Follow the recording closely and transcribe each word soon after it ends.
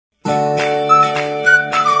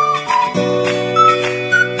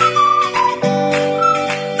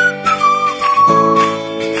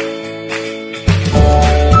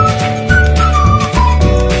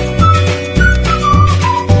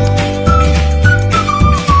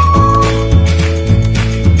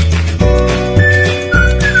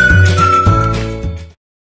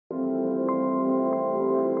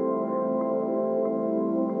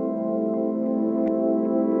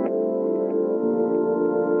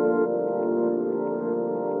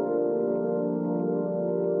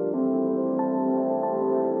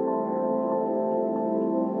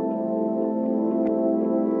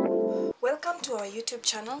our YouTube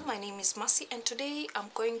channel. My name is Mercy and today I'm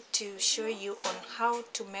going to show you on how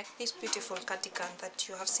to make this beautiful cardigan that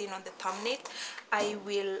you have seen on the thumbnail. I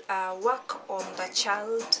will work on the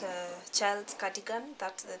child's cardigan,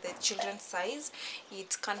 that's the children's size.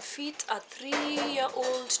 It can fit a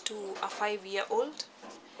 3-year-old to a 5-year-old,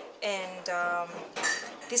 and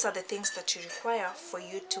these are the things that you require for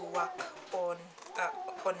you to work on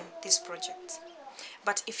this project.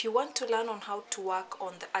 But if you want to learn on how to work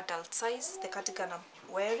on the adult size, the cardigan I'm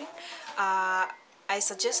wearing, I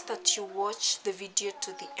suggest that you watch the video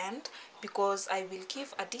to the end, because I will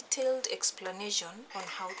give a detailed explanation on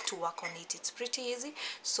how to work on it. It's pretty easy,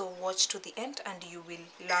 so watch to the end and you will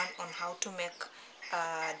learn on how to make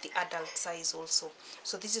the adult size also.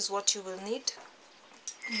 So this is what you will need.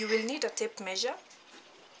 You will need a tape measure.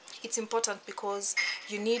 It's important because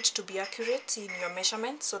you need to be accurate in your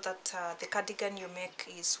measurements so that the cardigan you make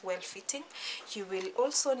is well fitting. You will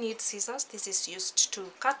also need scissors. This is used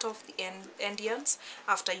to cut off the end ends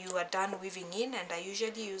after you are done weaving in, and I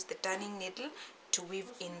usually use the darning needle to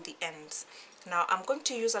weave in the ends. Now I'm going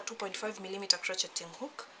to use a 2.5mm crocheting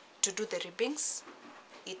hook to do the ribbings.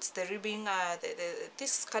 It's the ribbing,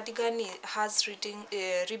 this cardigan has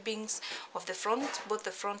ribbings of the front, both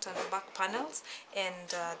the front and the back panels,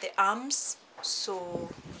 and the arms.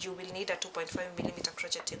 So you will need a 2.5mm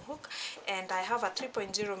crocheting hook, and I have a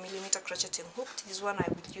 3.0mm crocheting hook. This one I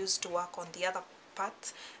will use to work on the other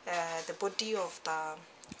part, the body of the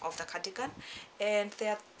cardigan. And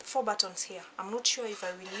there are 4 buttons here. I'm not sure if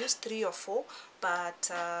I will use 3 or 4,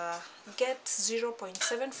 but get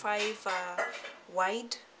 0.75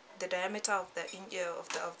 wide. The diameter of the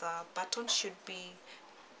button should be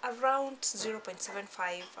around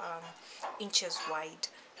 0.75 inches wide.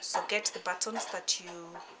 So get the buttons that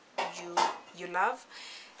you love.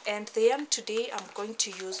 And the yarn today I'm going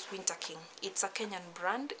to use Winter King. It's a Kenyan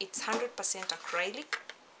brand. It's 100% acrylic.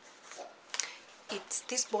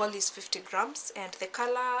 This ball is 50 grams, and the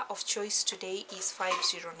color of choice today is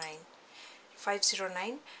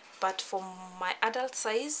 509, but for my adult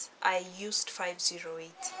size I used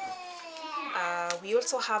 508. We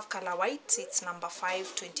also have color white. It's number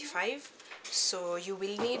 525. So you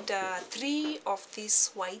will need 3 of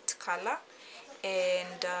this white color,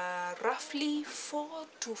 and roughly 4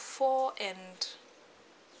 to 4 and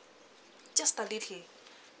just a little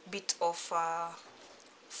bit of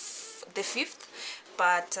the 5th,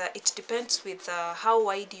 but it depends with how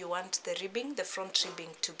wide you want the ribbing, the front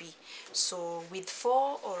ribbing to be. So with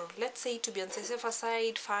 4, or let's say to be on the safer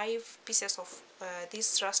side, 5 pieces of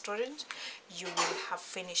this rust orange, you will have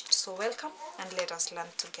finished. So welcome, and let us learn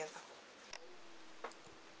together.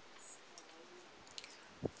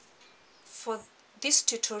 For this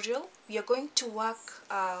tutorial we are going to work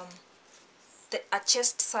a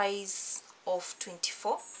chest size of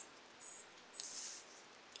 24.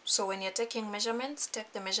 So when you're taking measurements,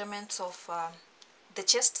 take the measurements of the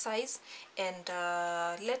chest size, and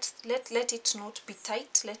let it not be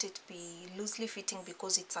tight, let it be loosely fitting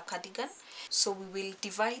because it's a cardigan. So we will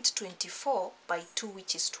divide 24 by 2,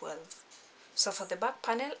 which is 12. So for the back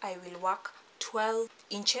panel I will work 12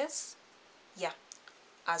 inches, yeah,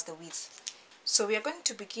 as the width. So we are going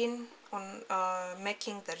to begin on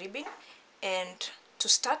making the ribbing, and to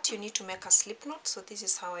start you need to make a slip knot. So this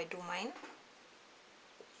is how I do mine.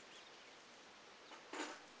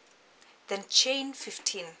 Then chain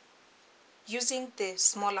 15 using the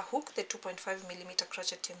smaller hook, the 2.5mm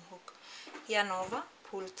crocheting hook. Yarn over,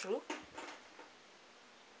 pull through,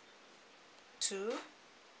 2,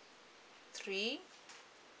 3,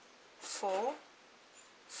 4,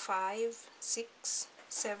 5, 6,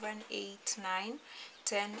 7, 8, 9,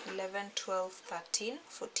 10, 11, 12, 13,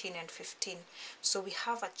 14 and 15. So we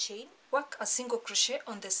have a chain. Work a single crochet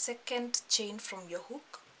on the second chain from your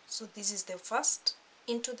hook. So this is the first.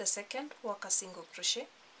 Into the second, work a single crochet,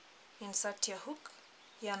 insert your hook,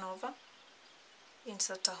 yarn over,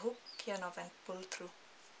 insert a hook, yarn over and pull through.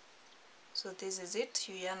 So this is it.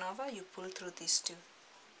 You yarn over, you pull through these 2.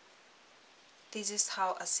 This is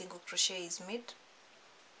how a single crochet is made.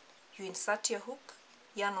 You insert your hook,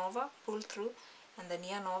 yarn over, pull through, and then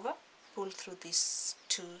yarn over, pull through these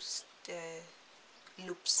 2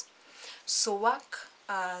 loops. So work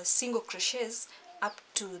single crochets up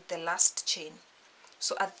to the last chain.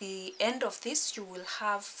 So at the end of this you will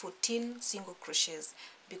have 14 single crochets,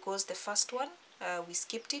 because the first one we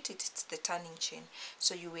skipped it, it's the turning chain.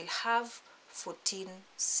 So you will have 14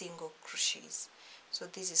 single crochets. So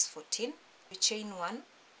this is 14. You chain 1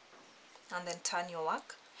 and then turn your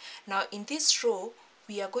work. Now in this row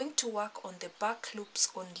we are going to work on the back loops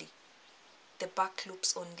only. The back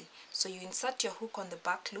loops only. So you insert your hook on the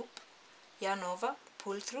back loop, yarn over,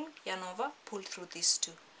 pull through, yarn over, pull through these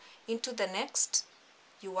two. Into the next,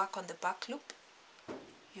 you work on the back loop,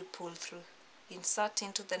 you pull through, insert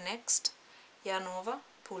into the next, yarn over,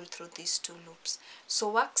 pull through these two loops. So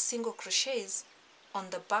work single crochets on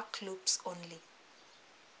the back loops only.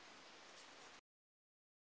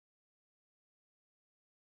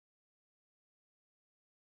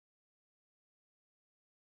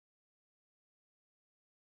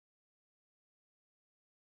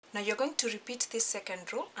 Now you're going to repeat this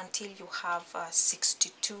second row until you have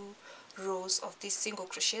 62 rows of these single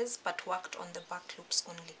crochets, but worked on the back loops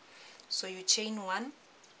only. So you chain one,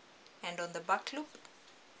 and on the back loop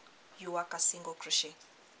you work a single crochet.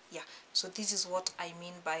 Yeah, so this is what I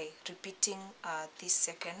mean by repeating this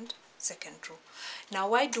second row. Now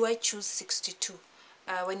why do I choose 62?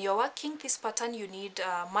 When you're working this pattern, you need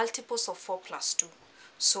multiples of 4 plus 2.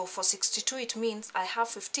 So for 62, it means I have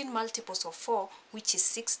 15 multiples of 4, which is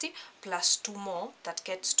 60, plus 2 more, that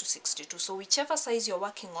gets to 62. So whichever size you're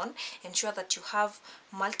working on, ensure that you have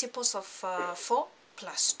multiples of 4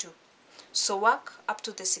 plus 2. So work up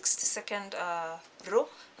to the 62nd row,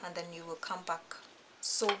 and then you will come back.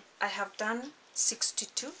 So I have done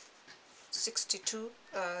 62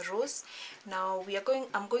 rows. Now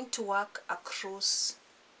I'm going to work across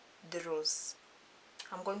the rows.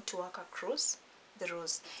 I'm going to work across the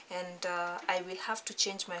rows, and I will have to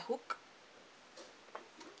change my hook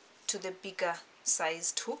to the bigger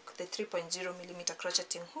sized hook, the 3.0mm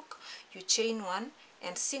crocheting hook. You chain one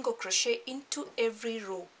and single crochet into every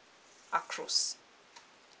row across.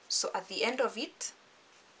 So at the end of it,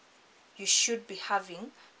 you should be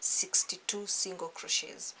having 62 single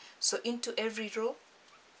crochets. So into every row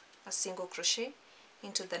a single crochet,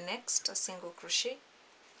 into the next a single crochet,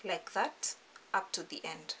 like that up to the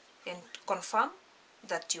end, and confirm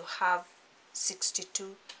that you have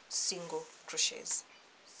 62 single crochets.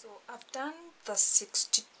 So I've done the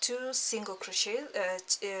 62 single crochets.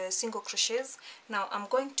 Now I'm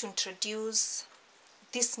going to introduce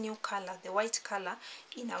this new color, the white color,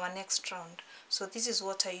 in our next round. So this is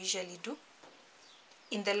what I usually do.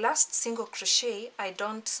 In the last single crochet, I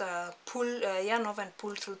don't yarn over and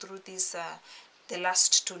pull through these the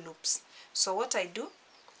last two loops. So what I do,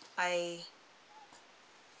 I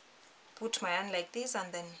put my yarn like this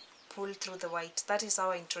and then pull through the white. That is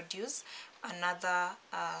how I introduce another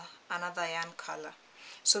yarn color.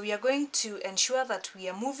 So we are going to ensure that we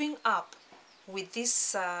are moving up with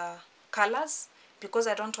these colors, because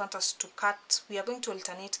I don't want us to cut. We are going to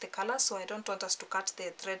alternate the colors, so I don't want us to cut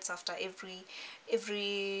the threads after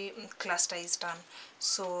every cluster is done.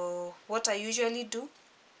 So what I usually do,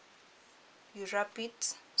 you wrap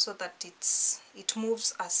it so that it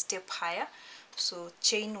moves a step higher. So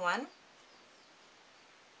chain one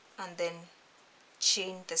and then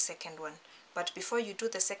chain the second one. But before you do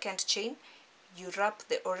the second chain, you wrap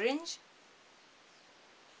the orange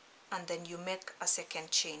and then you make a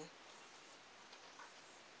second chain.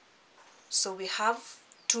 So we have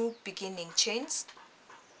two beginning chains.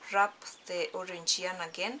 Wrap the orange yarn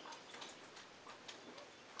again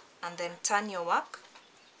and then turn your work.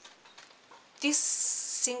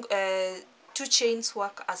 These two chains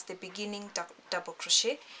work as the beginning double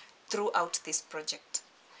crochet throughout this project.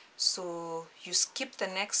 So you skip the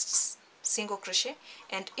next single crochet,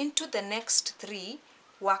 and into the next three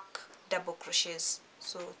work double crochets.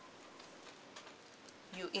 So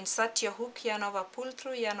you insert your hook, yarn over, pull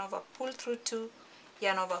through, yarn over, pull through two,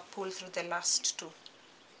 yarn over, pull through the last two,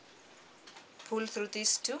 pull through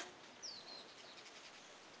these two,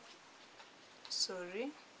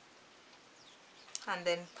 and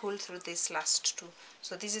then pull through this last two.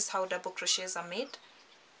 So this is how double crochets are made.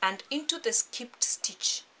 And into the skipped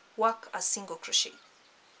stitch, work a single crochet,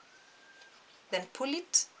 then pull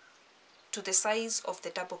it to the size of the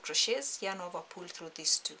double crochets, yarn over, pull through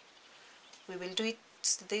these two. We will do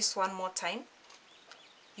this one more time.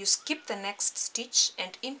 You skip the next stitch,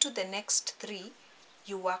 and into the next three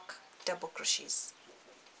you work double crochets,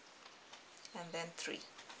 and then three.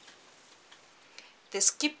 The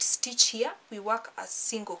skipped stitch here, we work a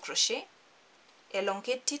single crochet,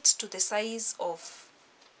 elongate it to the size of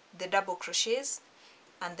the double crochets,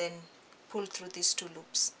 and then pull through these two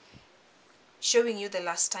loops. Showing you the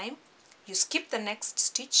last time, you skip the next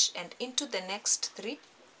stitch, and into the next three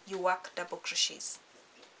you work double crochets,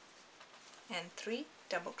 and three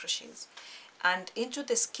double crochets, and into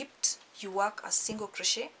the skipped you work a single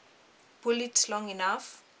crochet, pull it long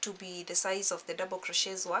enough to be the size of the double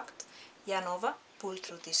crochets worked, yarn over, pull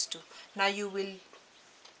through these two. Now you will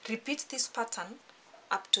repeat this pattern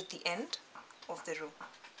up to the end of the row.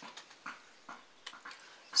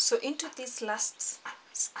 So into this last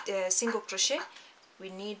single crochet, we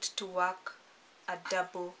need to work a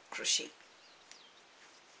double crochet.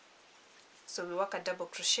 So we work a double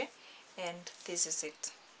crochet, and this is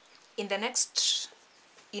it.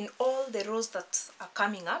 In all the rows that are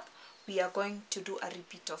coming up, we are going to do a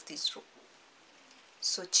repeat of this row.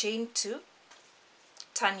 So chain 2,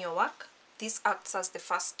 turn your work. This acts as the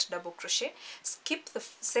first double crochet. Skip the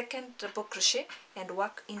second double crochet and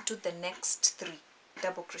work into the next 3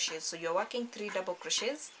 double crochets. So you're working 3 double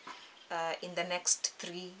crochets in the next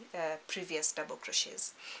 3 previous double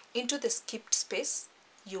crochets. Into the skipped space,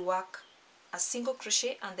 you work a single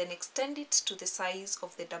crochet and then extend it to the size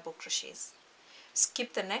of the double crochets.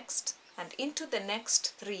 Skip the next, and into the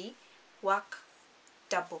next 3 work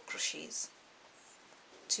double crochets,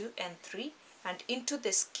 2 and 3, and into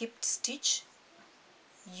the skipped stitch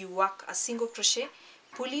you work a single crochet,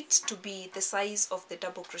 pull it to be the size of the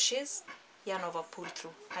double crochets, yarn over, pull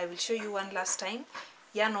through. I will show you one last time.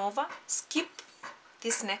 Yarn over, skip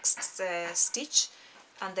this next stitch,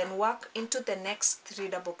 and then work into the next 3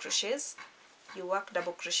 double crochets. You work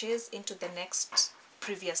double crochets into the next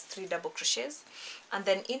previous 3 double crochets, and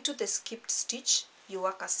then into the skipped stitch you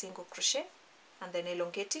work a single crochet and then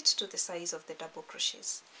elongate it to the size of the double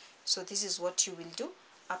crochets. So this is what you will do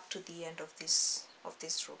up to the end of this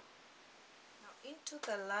row. Now into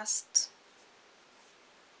the last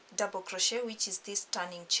double crochet, which is this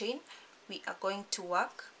turning chain, we are going to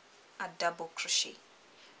work a double crochet.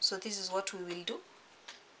 So this is what we will do.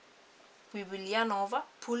 We will yarn over,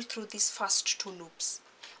 pull through these first 2 loops,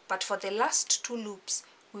 but for the last 2 loops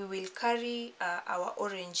we will carry our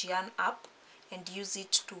orange yarn up and use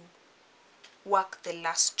it to work the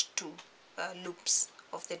last 2 loops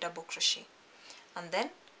of the double crochet, and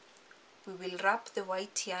then we will wrap the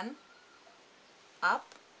white yarn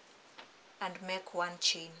up and make 1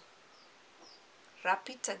 chain, wrap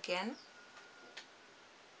it again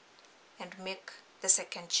and make the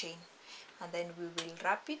second chain, and then we will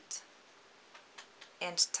wrap it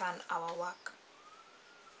and turn our work.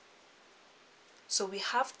 So we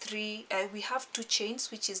have 2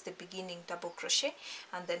 chains, which is the beginning double crochet,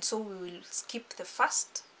 and then so we will skip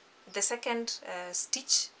the second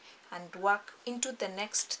stitch and work into the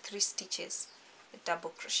next 3 stitches double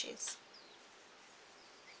crochets,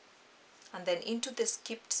 and then into the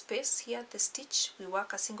skipped space here, the stitch, we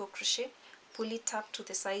work a single crochet, pull it up to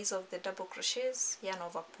the size of the double crochets, yarn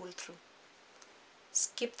over, pull through,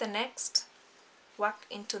 skip the next, work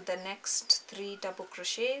into the next 3 double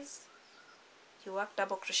crochets, you work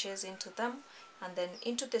double crochets into them, and then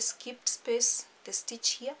into the skipped space, the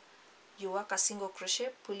stitch here, you work a single crochet,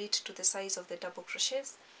 pull it to the size of the double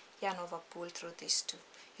crochets, yarn over, pull through these 2.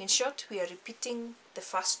 In short, we are repeating the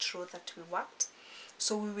first row that we worked.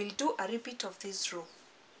 So we will do a repeat of this row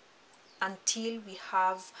until we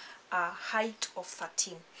have a height of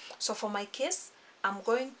 13. So for my case, I'm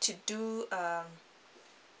going to do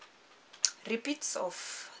repeats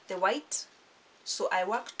of the white. So I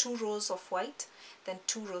work 2 rows of white, then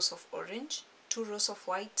 2 rows of orange, 2 rows of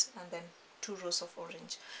white, and then 2 rows of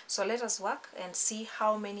orange. So let us work and see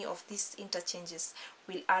how many of these interchanges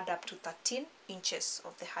will add up to 13 inches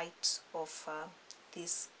of the height of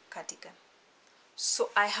this cardigan. So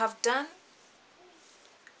I have done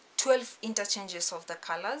 12 interchanges of the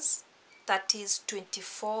colors, that is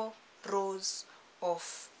 24 rows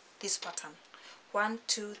of this pattern. 1,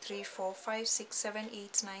 2, 3, 4, 5, 6, 7,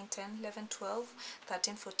 8, 9, 10, 11, 12,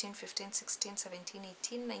 13, 14, 15, 16, 17,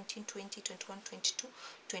 18, 19, 20, 21, 22,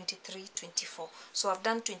 23, 24. So I've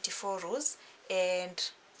done 24 rows,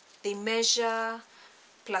 and they measure,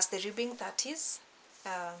 plus the ribbing, that is,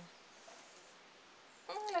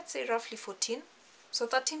 let's say roughly 14. So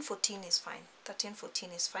 13, 14 is fine. 13, 14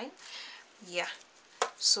 is fine. Yeah.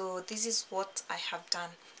 So this is what I have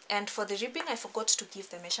done. And for the ribbing, I forgot to give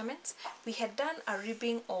the measurements. We had done a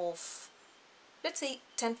ribbing of, let's say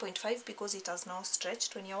 10.5, because it has now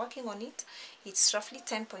stretched. When you're working on it, it's roughly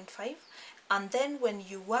 10.5. And then when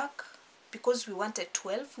you work, because we wanted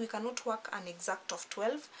 12, we cannot work an exact of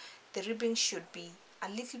 12. The ribbing should be a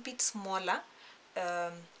little bit smaller,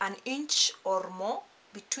 an inch or more,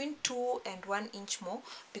 between 2 and 1 inch more,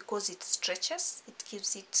 because it stretches. It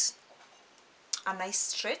gives it a nice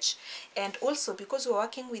stretch. And also because we're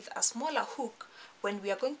working with a smaller hook, when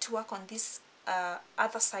we are going to work on this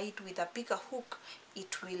other side with a bigger hook,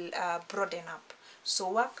 it will broaden up. So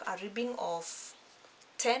work a ribbing of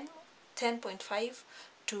 10.5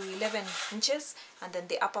 to 11 inches, and then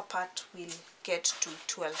the upper part will get to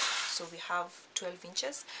 12. So we have 12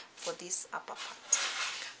 inches for this upper part.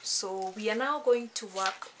 So we are now going to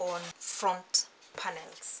work on front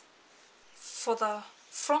panels. For the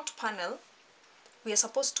front panel, we are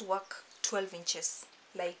supposed to work 12 inches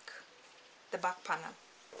like the back panel.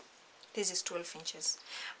 This is 12 inches.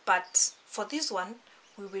 But for this one,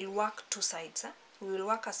 we will work two sides. We will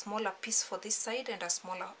work a smaller piece for this side and a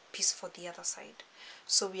smaller piece for the other side.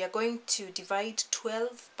 So we are going to divide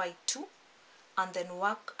 12 by 2 and then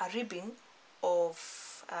work a ribbing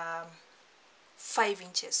of 5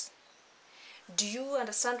 inches. Do you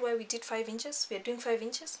understand why we did 5 inches? We are doing 5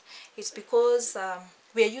 inches. It's because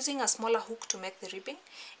we are using a smaller hook to make the ribbing,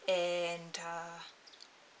 and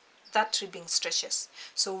that ribbing stretches.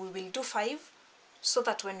 So we will do 5, so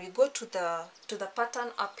that when we go to the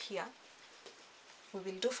pattern up here, we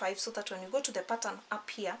will do 5 so that when we go to the pattern up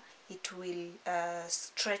here, it will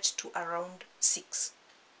stretch to around 6.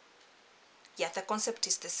 Yeah, the concept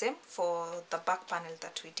is the same for the back panel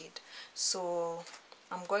that we did. So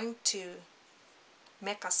I'm going to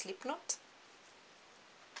make a slip knot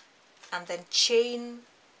and then chain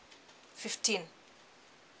 15.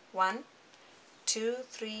 1, 2,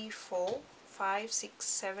 3, 4, 5, 6,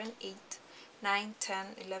 7, 8, 9, 10,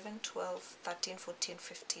 11, 12, 13, 14,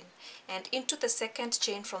 15. And into the second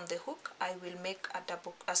chain from the hook, I will make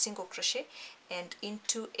a single crochet, and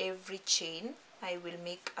into every chain I will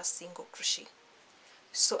make a single crochet.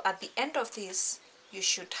 So at the end of this, you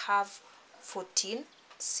should have 14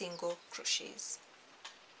 single crochets.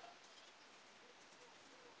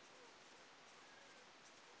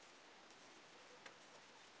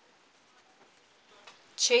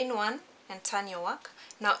 Chain 1 and turn your work.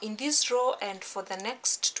 Now in this row and for the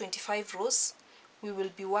next 25 rows, we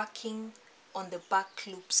will be working on the back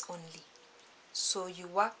loops only. So you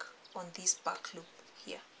work on this back loop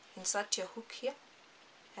here. Insert your hook here.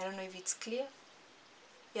 I don't know if it's clear.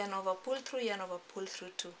 Yarn over, pull through, yarn over, pull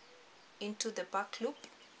through 2. Into the back loop,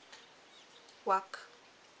 work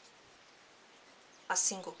a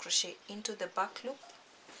single crochet. Into the back loop,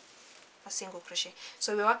 a single crochet.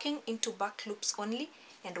 So we're working into back loops only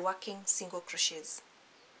and working single crochets.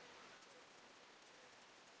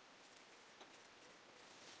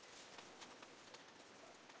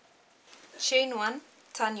 Chain 1,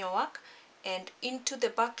 turn your work, and into the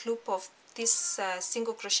back loop of this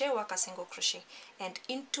single crochet, work a single crochet, and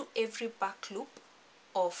into every back loop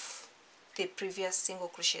of the previous single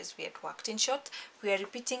crochets we had worked. In short, we are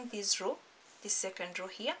repeating this row, this second row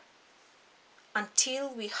here,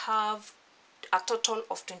 until we have a total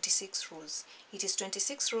of 26 rows. It is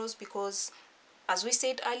 26 rows because, as we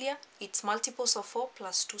said earlier, it's multiples of 4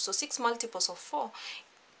 plus 2. So 6 multiples of 4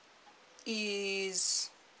 is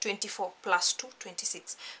 24 plus 2,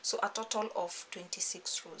 26. So a total of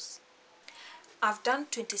 26 rows. I've done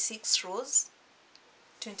 26 rows,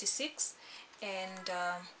 26, and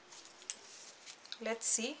let's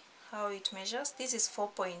see how it measures. This is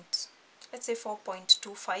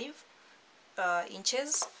 4.25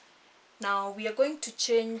 inches. Now we are going to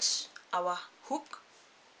change our hook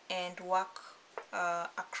and work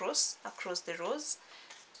across the rows.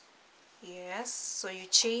 Yes, so you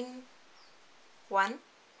chain 1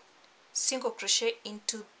 single crochet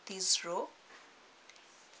into this row,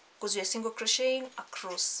 because we are single crocheting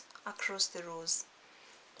across the rows.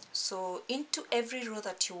 So into every row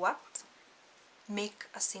that you worked, make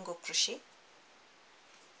a single crochet.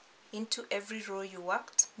 Into every row you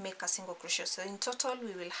worked, make a single crochet. So in total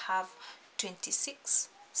we will have 26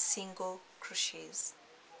 single crochets.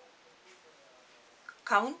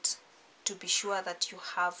 Count to be sure that you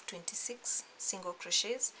have 26 single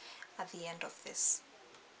crochets at the end of this.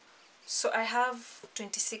 So I have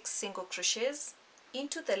 26 single crochets.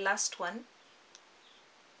 Into the last one,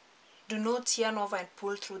 do not yarn over and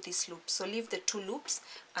pull through this loop. So leave the 2 loops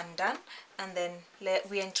undone, and then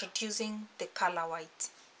we are introducing the color white.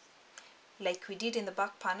 Like we did in the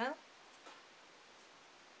back panel,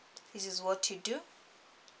 this is what you do.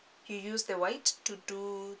 You use the white to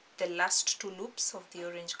do the last 2 loops of the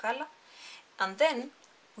orange color, and then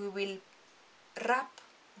we will wrap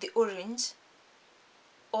the orange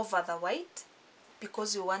over the white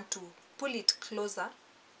because you want to pull it closer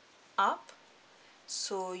up.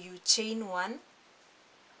 So you chain 1,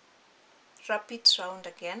 wrap it round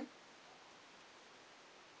again,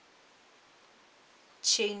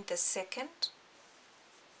 chain the second,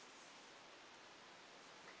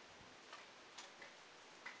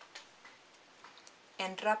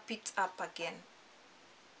 and wrap it up again.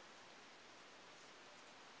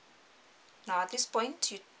 Now at this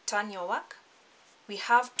point you turn your work. We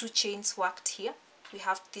have 2 chains worked here. We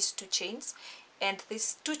have these 2 chains, and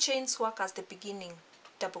these 2 chains work as the beginning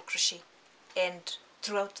double crochet and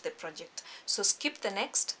throughout the project. So skip the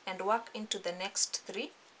next and work into the next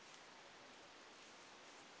 3.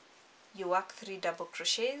 You work 3 double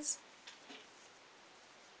crochets,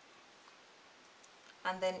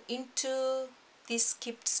 and then into this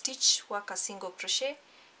skipped stitch work a single crochet,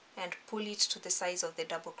 and pull it to the size of the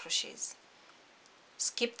double crochets.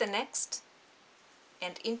 Skip the next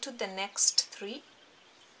and into the next 3,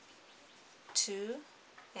 2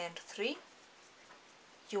 and 3,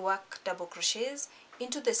 you work double crochets.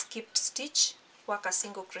 Into the skipped stitch, work a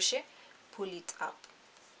single crochet, pull it up.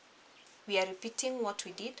 We are repeating what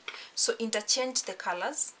we did, so interchange the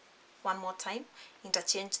colors one more time.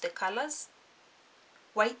 Interchange the colors.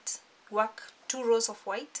 White, work 2 rows of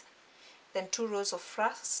white, then 2 rows of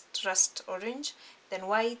rust orange, then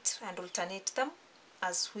white, and alternate them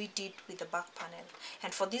as we did with the back panel.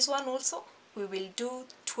 And for this one also we will do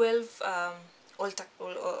 12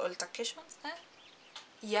 altercations,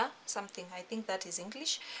 yeah, something, I think that is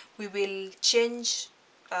English. We will change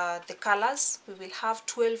the colors. We will have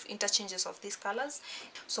 12 interchanges of these colors.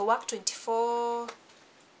 So work 24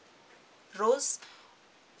 rows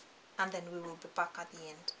and then we will be back at the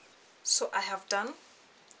end. So I have done,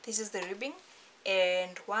 this is the ribbing,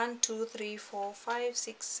 and 1 2 3 4 5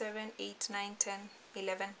 6 7 8 9 10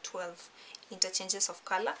 11 12 interchanges of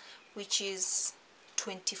color, which is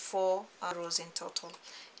 24 rows in total.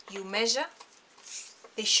 You measure,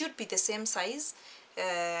 they should be the same size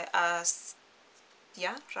as,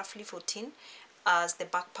 yeah, roughly 14 as the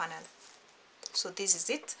back panel. So this is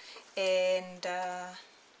it, and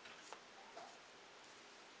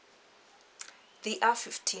they are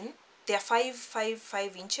 15. They are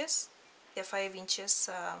 5 inches. They're 5 inches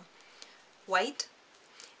wide.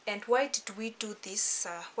 And why did we do this?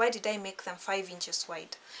 Why did I make them 5 inches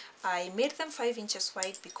wide? I made them 5 inches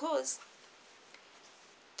wide because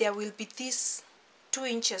there will be this 2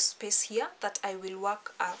 inches space here that I will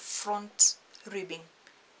work a front ribbing.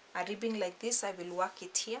 A ribbing like this, I will work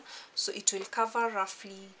it here, so it will cover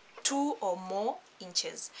roughly 2 or more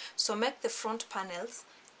inches. So make the front panels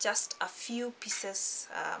just a few pieces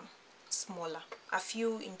smaller, a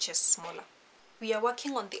few inches smaller. We are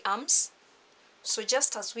working on the arms, so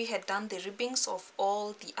just as we had done the ribbings of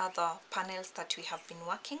all the other panels that we have been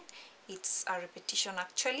working, it's a repetition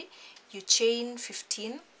actually. You chain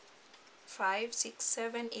 15, 5, 6,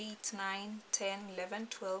 7, 8, 9, 10, 11,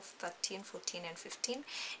 12, 13, 14 and 15,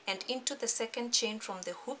 and into the second chain from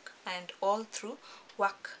the hook and all through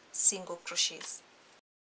work single crochets.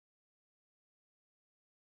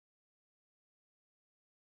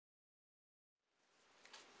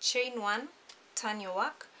 Chain 1, turn your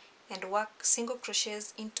work and work single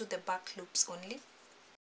crochets into the back loops only.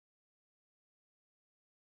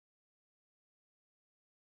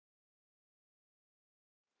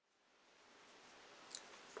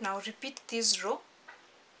 Now repeat this row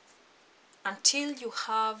until you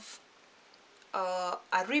have a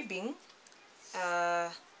ribbing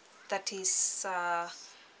that is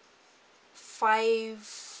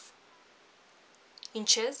 5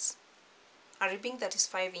 inches, a ribbing that is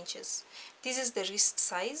 5 inches. This is the wrist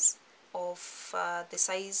size of the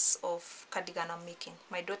size of cardigan I'm making.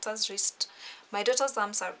 My daughter's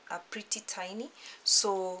arms are pretty tiny,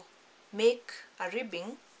 so make a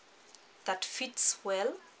ribbing that fits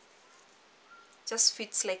well, just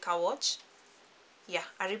fits like a watch. Yeah,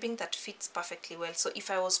 a ribbing that fits perfectly well. So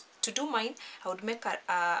if I was to do mine, I would make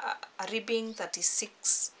a ribbing that is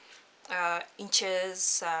 6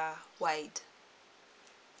 inches wide.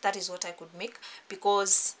 That is what I could make,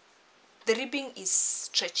 because the ribbing is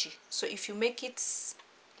stretchy. So if you make it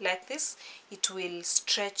like this, it will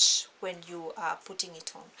stretch when you are putting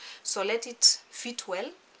it on. So let it fit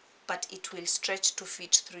well, but it will stretch to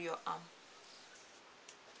fit through your arm.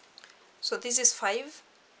 So this is 5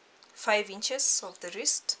 inches of the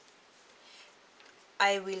wrist.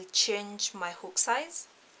 I will change my hook size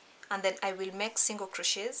and then I will make single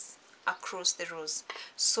crochets across the rows.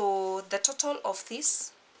 So the total of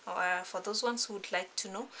this, for those ones who would like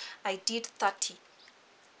to know, I did 30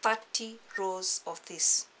 rows of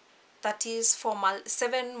this. That is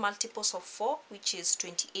 7 multiples of 4, which is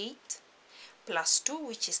 28, plus 2,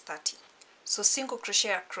 which is 30. So single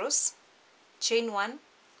crochet across, chain 1,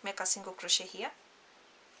 make a single crochet here,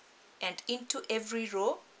 and into every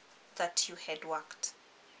row that you had worked.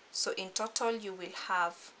 So in total you will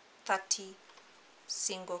have 30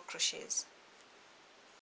 single crochets.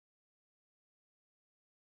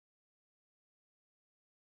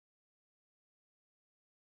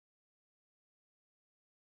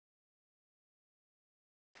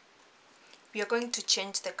 We are going to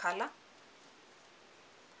change the color.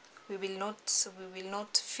 We will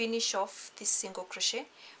not finish off this single crochet.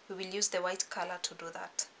 We will use the white color to do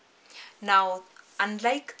that. Now,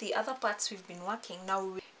 unlike the other parts we've been working, now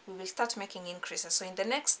we will start making increases. So in the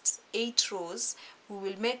next 8 rows, we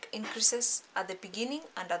will make increases at the beginning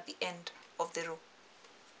and at the end of the row.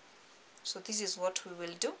 So this is what we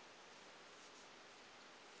will do.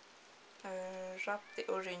 wrap the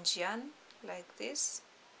orange yarn like this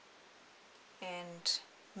and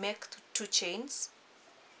make 2 chains,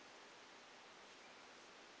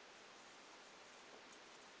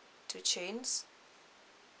 2 chains,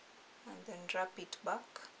 and then wrap it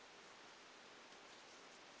back.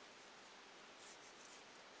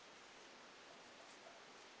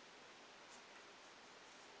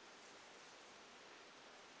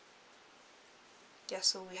 Yeah,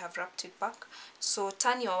 so we have wrapped it back. So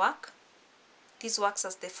turn your work. This works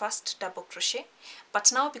as the first double crochet,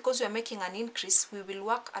 but now because we are making an increase, we will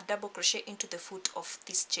work a double crochet into the foot of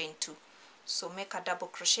this chain 2. So make a double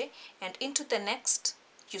crochet, and into the next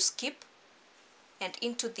you skip, and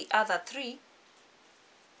into the other 3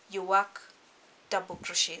 you work double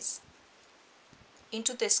crochets.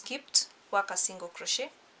 Into the skipped, work a single crochet,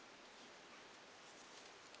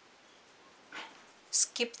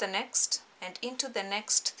 skip the next, and into the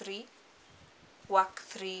next 3 work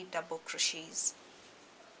 3 double crochets.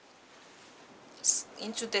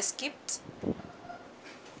 Into the skipped,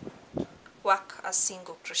 work a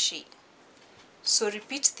single crochet. So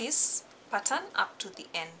repeat this pattern up to the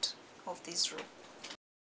end of this row.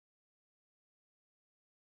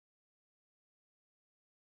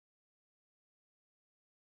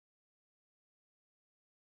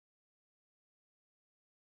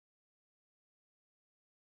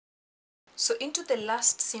 So into the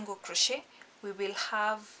last single crochet we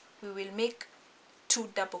will make 2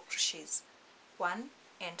 double crochets, 1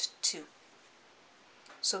 and 2.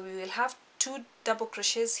 So we will have 2 double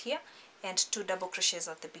crochets here and 2 double crochets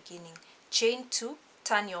at the beginning. Chain 2,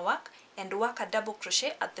 turn your work, and work a double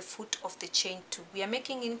crochet at the foot of the chain 2. We are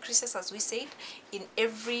making increases, as we said, in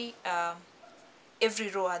every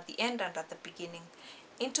row, at the end and at the beginning.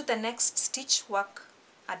 Into the next stitch, work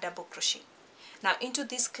a double crochet. Now into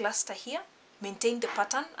this cluster here, maintain the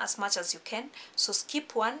pattern as much as you can. So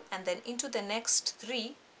skip 1, and then into the next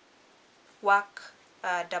 3 work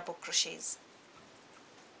double crochets.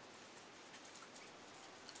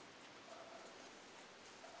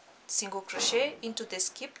 Single crochet into the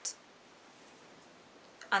skipped,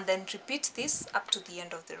 and then repeat this up to the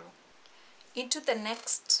end of the row. Into the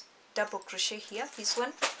next double crochet here, this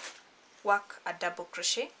one, work a double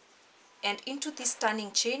crochet, and into this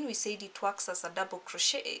turning chain we said it works as a double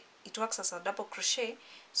crochet.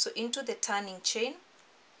 So into the turning chain,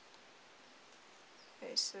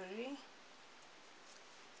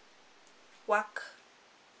 work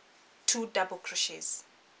 2 double crochets.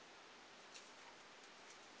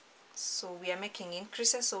 So we are making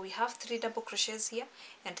increases, so we have 3 double crochets here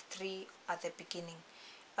and 3 at the beginning.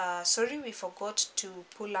 Sorry, we forgot to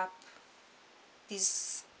pull up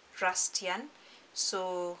this rust yarn,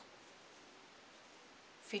 so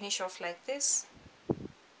finish off like this,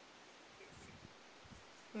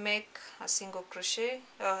 make a single crochet,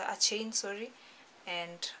 a chain,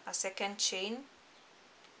 and a second chain,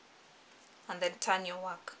 and then turn your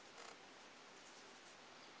work.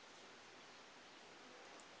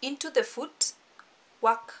 Into the foot,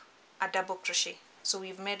 work a double crochet. So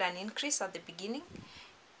we've made an increase at the beginning.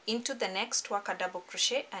 Into the next, work a double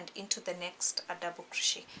crochet, and into the next a double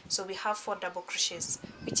crochet. So we have 4 double crochets,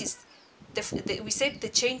 which is we said the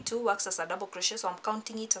chain 2 works as a double crochet, so I'm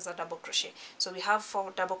counting it as a double crochet. So we have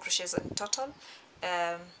 4 double crochets in total.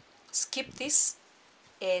 Skip this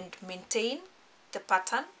and maintain the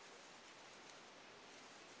pattern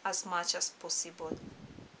as much as possible.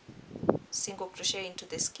 Single crochet into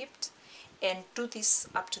the skipped, and do this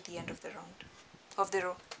up to the end of the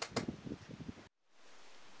row.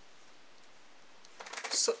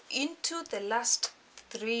 So into the last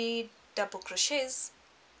 3 double crochets,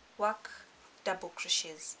 work double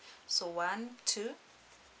crochets. So 1, 2,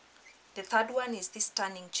 the third one is this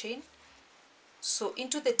turning chain. So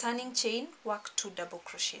into the turning chain, work 2 double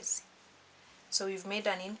crochets. So we've made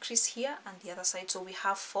an increase here and the other side, so we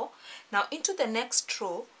have 4. Now into the next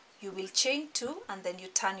row you will chain 2 and then you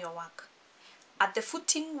turn your work. At the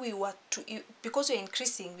footing because we're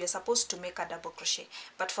increasing, we are supposed to make a double crochet,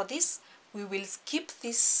 but for this we will skip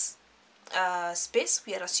this space.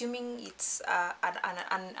 We are assuming it's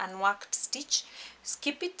an unworked stitch.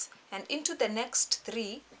 Skip it, and into the next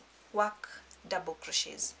 3 work double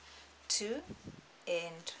crochets, 2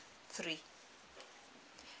 and 3.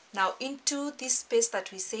 Now into this space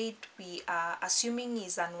that we said we are assuming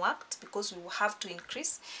is unworked because we will have to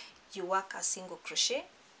increase, you work a single crochet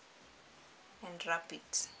and wrap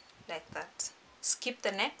it like that. Skip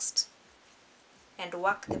the next and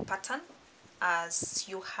work the pattern as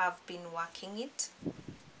you have been working it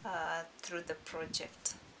through the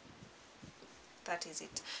project. That is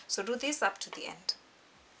it. So do this up to the end.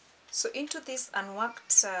 So into this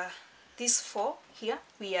unworked these 4 here,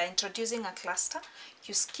 we are introducing a cluster.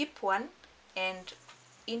 You skip one and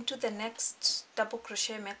into the next double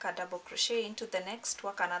crochet, make a double crochet, into the next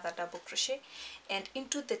work another double crochet, and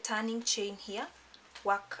into the turning chain here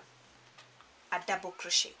work a double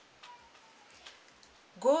crochet.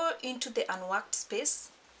 Go into the unworked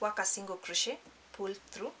space, work a single crochet, pull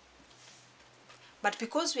through. But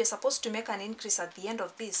because we are supposed to make an increase at the end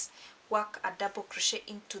of this, work a double crochet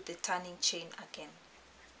into the turning chain again.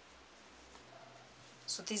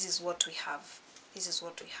 So this is what we have. This is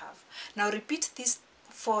what we have. Now repeat these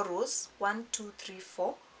 4 rows, 1, 2, 3,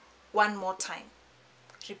 4, one more time.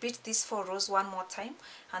 Repeat these 4 rows one more time,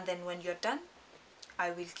 and then when you're done,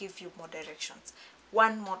 I will give you more directions.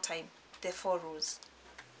 One more time, the 4 rows.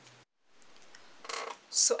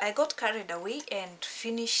 So I got carried away and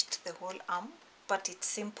finished the whole arm, but it's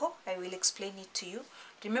simple. I will explain it to you.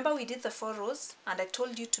 Remember we did the 4 rows and I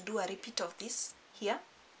told you to do a repeat of this here.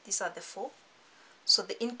 These are the 4. So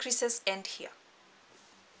the increases end here.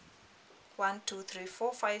 1, 2, 3,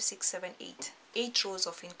 4, 5, 6, 7, 8. 8 rows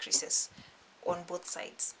of increases on both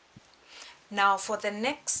sides. Now for the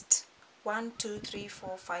next 1, 2, 3,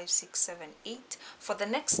 4, 5, 6, 7, 8. For the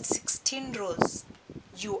next 16 rows,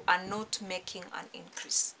 you are not making an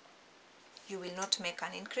increase. You will not make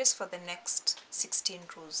an increase for the next 16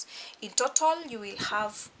 rows. In total, you will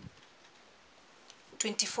have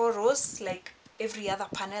 24 rows like every other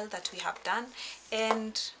panel that we have done,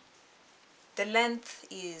 and the length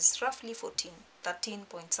is roughly 14, 13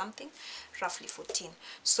 point something, roughly 14.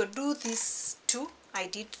 So do these 2. I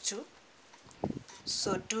did 2.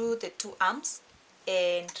 So do the 2 arms,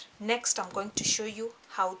 and next I'm going to show you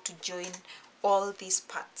how to join all these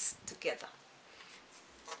parts together.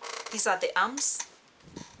 These are the arms.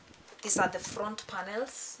 These are the front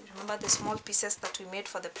panels. Remember the small pieces that we made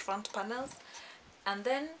for the front panels? And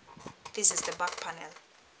then this is the back panel.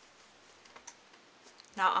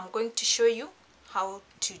 Now I'm going to show you how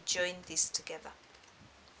to join this together.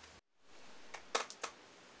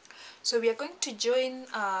 So we are going to join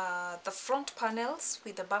the front panels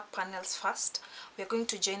with the back panels first. We are going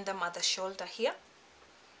to join them at the shoulder here.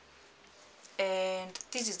 And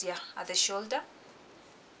this is at the shoulder.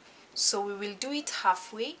 So we will do it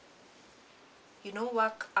halfway. You know,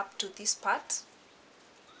 work up to this part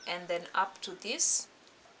and then up to this.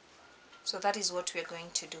 So that is what we are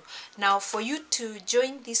going to do. Now for you to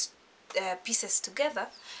join these pieces together,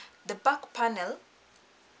 the back panel,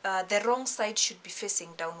 the wrong side should be facing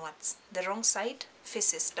downwards. The wrong side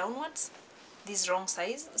faces downwards. This wrong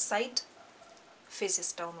side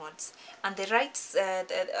faces downwards. And the right,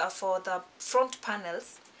 for the front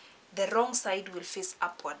panels, the wrong side will face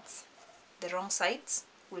upwards. The wrong sides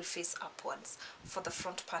will face upwards for the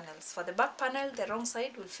front panels. For the back panel, the wrong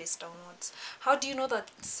side will face downwards. How do you know that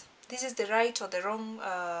this is the right or the wrong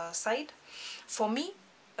side? For me,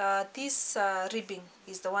 this ribbing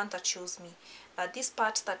is the one that shows me. This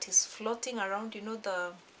part that is floating around, you know,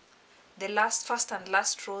 the first and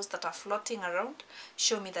last rows that are floating around,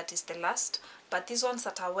 show me that is the last. But these ones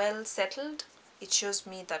that are well settled, it shows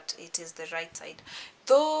me that it is the right side.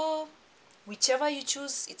 Though whichever you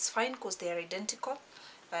choose, it's fine because they are identical.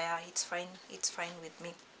 It's fine with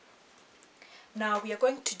me. Now we are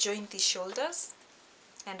going to join these shoulders,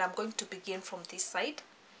 and I'm going to begin from this side.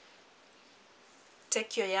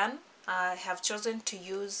 Take your yarn. I have chosen to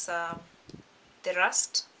use the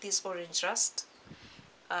rust, this orange rust.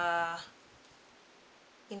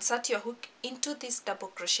 Insert your hook into this double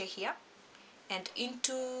crochet here and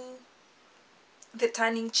into the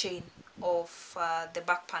turning chain of the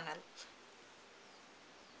back panel.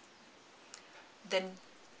 Then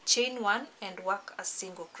chain 1 and work a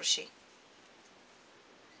single crochet.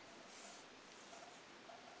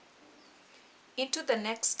 Into the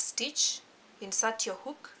next stitch, insert your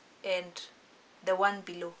hook and the one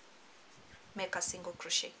below, make a single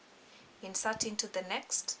crochet. Insert into the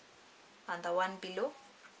next and the one below,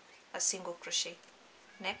 a single crochet.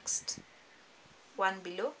 Next, one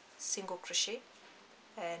below, single crochet,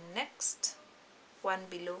 and next, one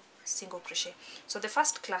below, single crochet. So the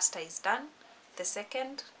first cluster is done. The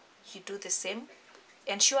second, you do the same.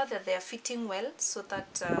 Ensure that they are fitting well so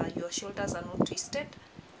that your shoulders are not twisted.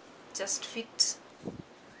 Just fit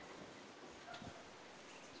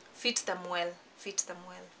them well. Fit them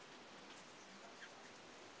well.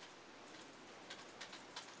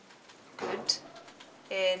 Good.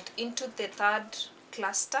 And into the third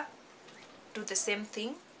cluster, do the same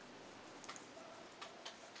thing.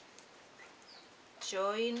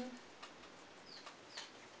 Join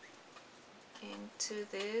into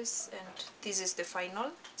this, and this is the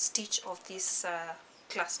final stitch of these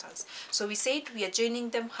clusters. So we said we are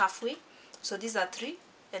joining them halfway. So these are 3.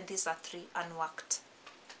 and these are 3 unworked.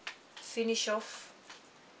 Finish off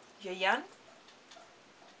your yarn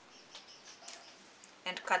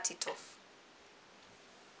and cut it off.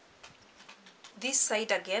 This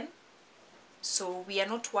side again, so we are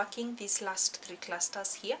not working these last 3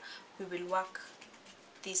 clusters here, we will work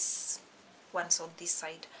these ones on this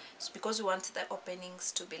side. It's because we want the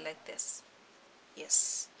openings to be like this.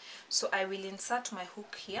 Yes, so I will insert my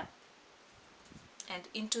hook here and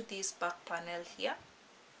into this back panel here,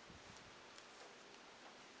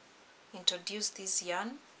 introduce this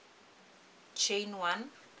yarn, chain 1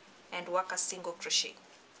 and work a single crochet.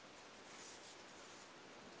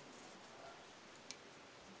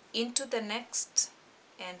 Into the next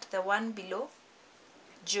and the one below,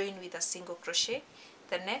 join with a single crochet,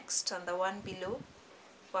 the next and the one below,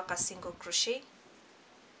 work a single crochet,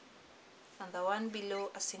 and the one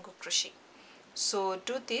below a single crochet. So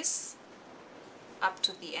do this up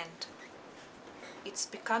to the end. It's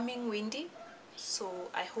becoming windy, so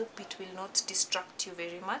I hope it will not distract you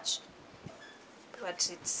very much, but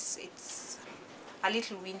it's a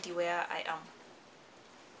little windy where I am.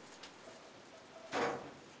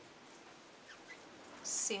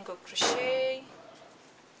 Single crochet,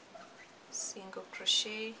 single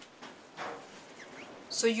crochet.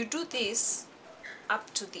 So you do this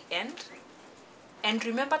up to the end, and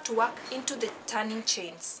remember to work into the turning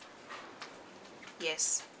chains.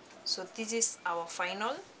 Yes, so this is our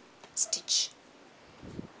final stitch.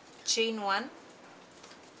 Chain 1,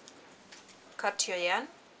 cut your yarn,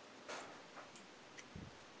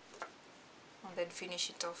 and then finish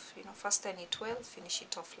it off. You know, fasten it well, finish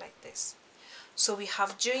it off like this. So we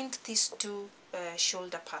have joined these 2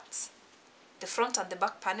 shoulder parts, the front and the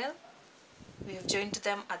back panel. We have joined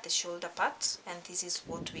them at the shoulder part, and this is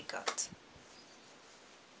what we got.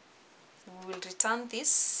 We will return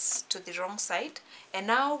this to the wrong side, and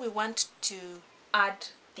now we want to add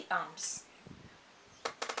the arms.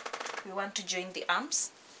 We want to join the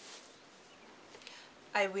arms.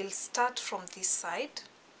 I will start from this side.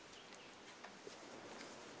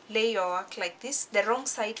 Lay your work like this, the wrong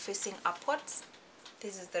side facing upwards.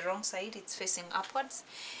 This is the wrong side, it's facing upwards,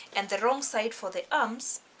 and the wrong side for the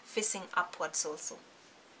arms facing upwards also.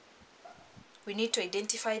 We need to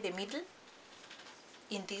identify the middle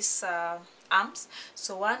in these arms.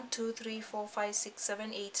 So 1, 2, 3, 4, 5, 6,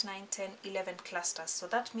 7, 8, 9, 10, 11 clusters. So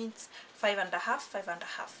that means 5 and a half, 5 and a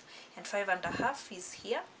half, and 5 and a half is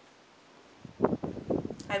here.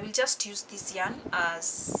 I will just use this yarn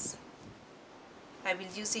as, I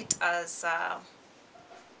will use it as a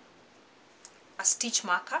stitch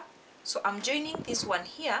marker. So I'm joining this one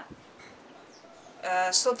here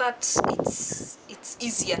so that it's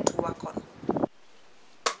easier to work on.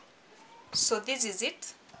 So this is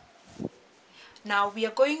it. Now we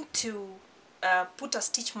are going to put a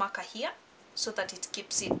stitch marker here so that it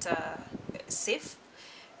keeps it safe.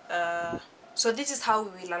 So this is how we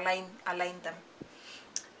will align them.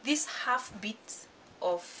 This half bit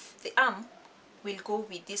of the arm will go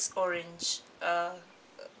with this orange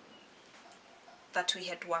that we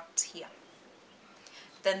had worked here.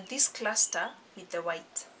 Then this cluster with the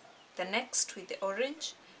white, the next with the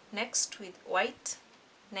orange, next with white,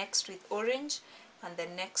 next with orange, and the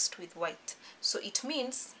next with white. So it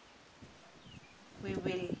means we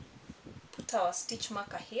will put our stitch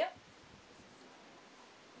marker here,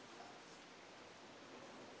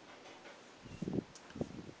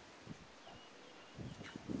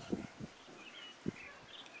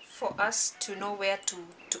 for us to know where to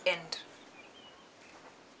end.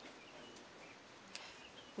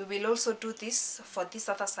 We will also do this for this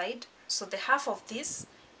other side. So the half of this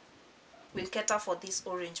will cater for this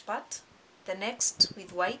orange part, the next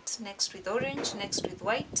with white, next with orange, next with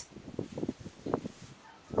white,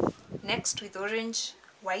 next with orange,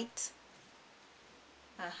 white.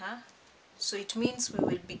 So it means we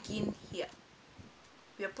will begin here.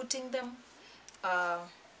 We are putting them,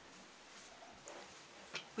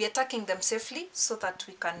 we are tucking them safely so that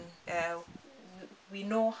we can, we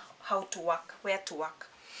know how to work, where to work.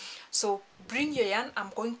 So bring your yarn.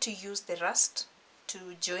 I'm going to use the rust to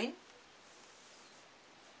join,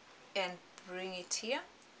 and bring it here.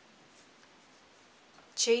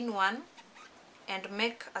 Chain 1 and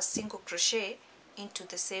make a single crochet into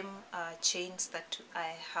the same chains that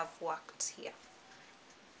I have worked here.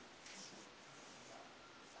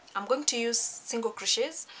 I'm going to use single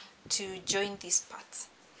crochets to join these parts.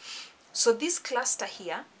 So this cluster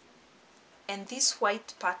here and this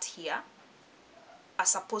white part here are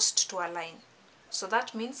supposed to align. So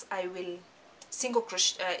that means I will single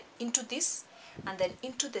crochet into this, and then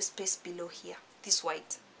into the space below here, this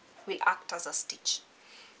white will act as a stitch.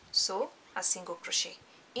 So a single crochet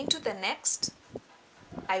into the next,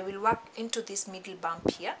 I will work into this middle bump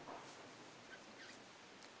here.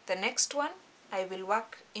 The next one I will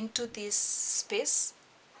work into this space,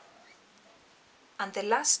 and the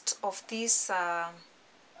last of this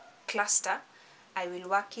cluster I will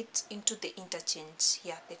work it into the interchange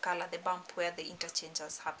here, the color, the bump where the interchange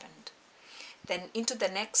has happened. Then into the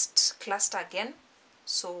next cluster again,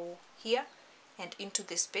 so here, and into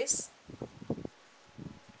the space.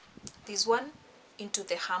 This one into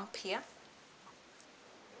the hump here,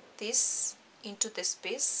 this into the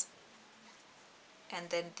space, and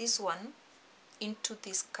then this one into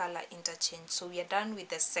this color interchange. So we are done with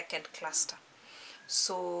the second cluster.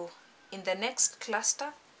 So in the next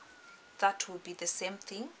cluster, that will be the same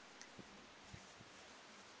thing.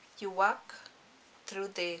 You work through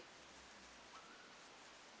the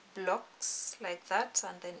blocks like that,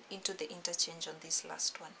 and then into the interchange on this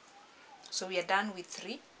last one. So we are done with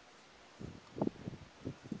 3.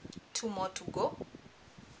 2 more to go.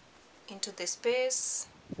 Into the space,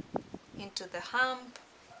 into the hump,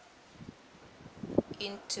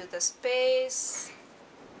 into the space,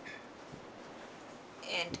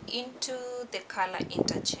 and into the color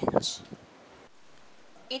interchange.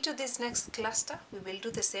 Into this next cluster, we will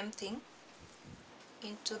do the same thing.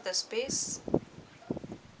 Into the space.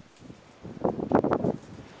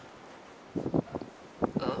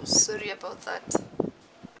 Oh, sorry about that.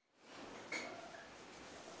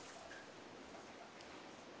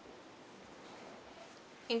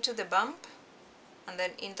 Into the bump, and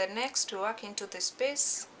then in the next we work into the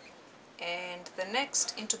space, and the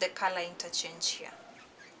next into the color interchange here.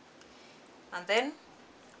 And then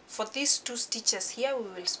for these 2 stitches here, we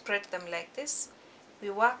will spread them like this. We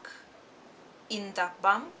work in the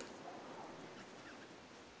bump,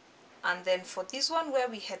 and then for this one where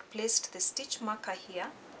we had placed the stitch marker here,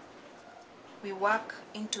 we work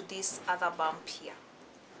into this other bump here.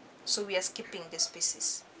 So we are skipping the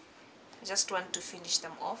spaces. I just want to finish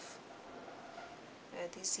them off,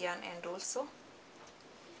 this yarn end also.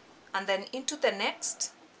 And then into the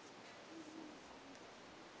next,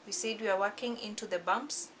 we said we are working into the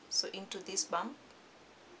bumps, so into this bump.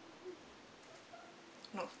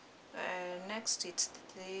 No, next it's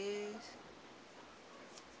this.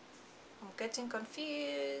 I'm getting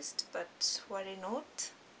confused, but worry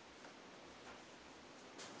not.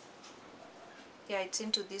 Yeah, it's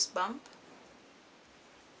into this bump.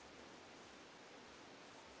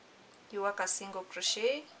 You work a single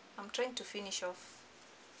crochet. I'm trying to finish off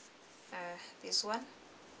this one.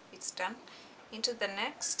 It's done. Into the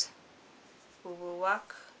next, we will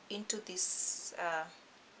work into this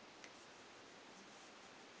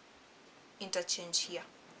interchange here.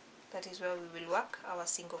 That is where we will work our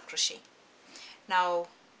single crochet. Now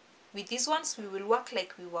with these ones, we will work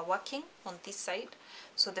like we were working on this side.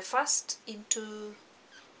 So the first into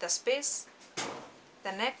the space,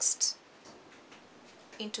 the next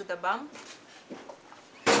into the bump,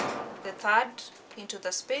 the third into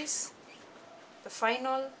the space, the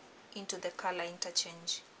final into the color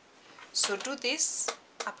interchange. So do this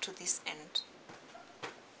up to this end.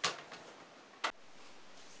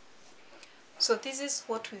 So this is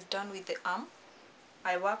what we've done with the arm.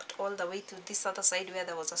 I worked all the way to this other side where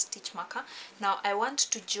there was a stitch marker. Now I want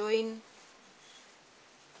to join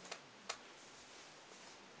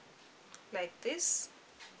like this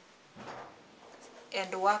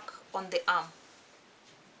and work on the arm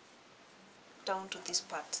down to this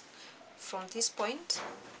part, from this point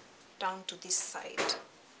down to this side.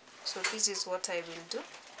 So this is what I will do.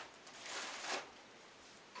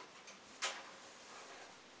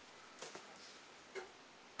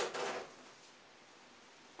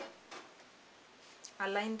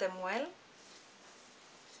 Align them well.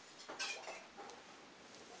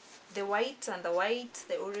 The white and the white,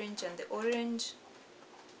 the orange and the orange.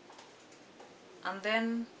 And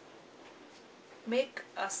then make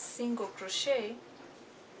a single crochet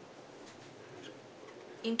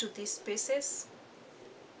into these spaces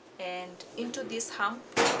and into this hump,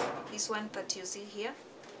 this one that you see here.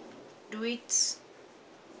 Do it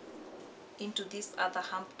into this other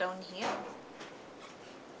hump down here.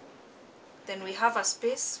 Then we have a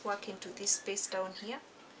space, work into this space down here.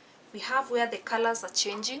 We have where the colors are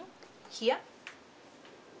changing here,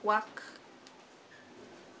 work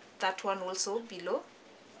that one also below,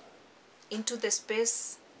 into the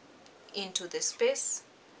space, into the space,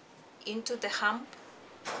 into the hump,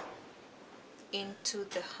 into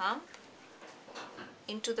the hump,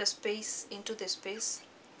 into the space,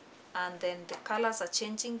 and then the colors are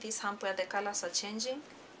changing, this hump where the colors are changing,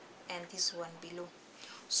 and this one below.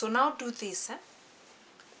 So now do this,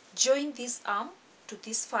 join this arm to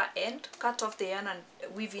this far end, cut off the yarn and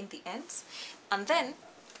weave in the ends, and then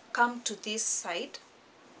come to this side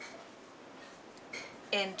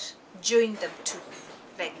and join them too,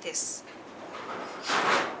 like this,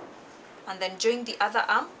 and then join the other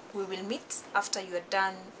arm. We will meet after you are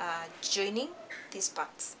done joining these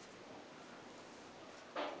parts.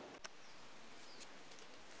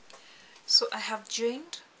 So I have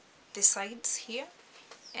joined the sides here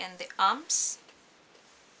and the arms.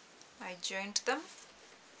 I joined them,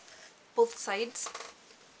 both sides.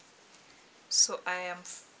 So I am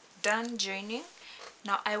done joining.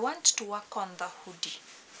 Now I want to work on the hoodie.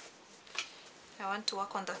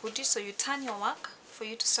 So you turn your work. For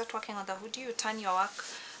you to start working on the hoodie, you turn your work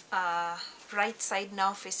right side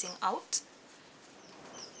now facing out,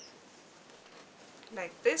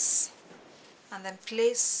 like this, and then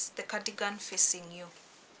place the cardigan facing you,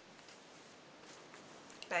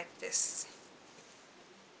 like this.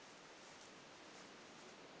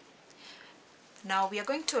 Now we are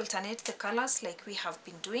going to alternate the colors like we have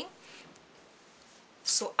been doing.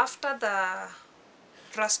 So after the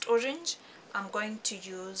rust orange, I'm going to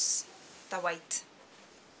use the white.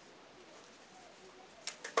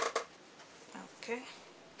 Okay,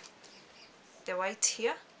 the white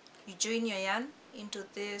here, you join your yarn into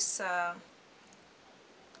this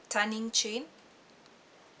turning chain,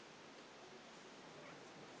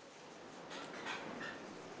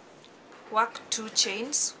 work 2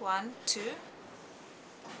 chains, 1, 2,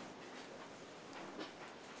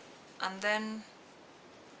 and then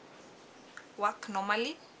work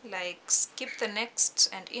normally, like skip the next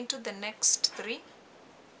and into the next 3,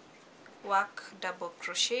 work double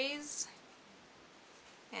crochets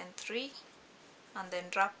and 3, and then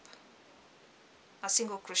wrap a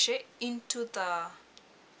single crochet into the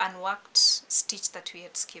unworked stitch that we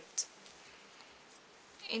had skipped.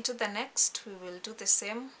 Into the next we will do the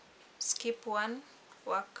same, skip 1,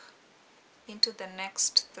 work into the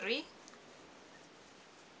next 3,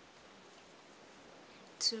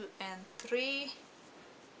 2 and 3,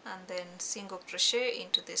 and then single crochet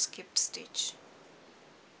into the skipped stitch.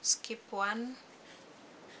 Skip 1,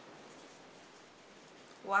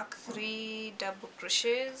 work 3 double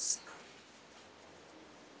crochets,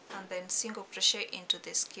 and then single crochet into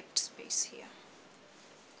the skipped space here.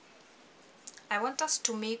 I want us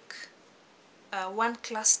to make one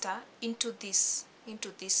cluster into this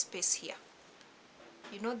space here.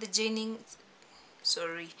 You know, the joining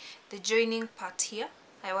part here.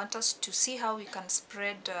 I want us to see how we can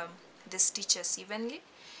spread the stitches evenly.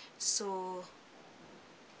 So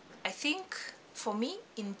I think for me,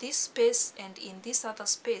 in this space and in this other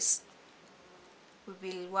space, we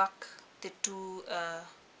will work the 2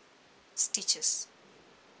 stitches.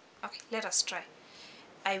 Okay, let us try.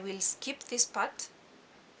 I will skip this part,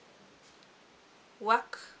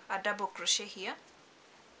 work a double crochet here,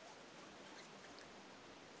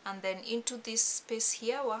 and then into this space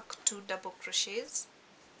here work 2 double crochets,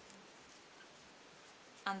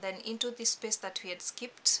 and then into this space that we had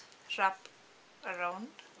skipped, wrap around,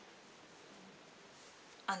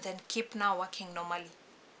 and then keep now working normally.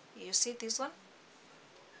 You see this one?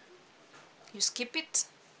 You skip it,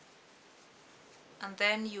 and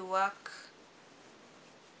then you work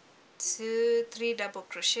 2, 3 double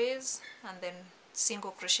crochets, and then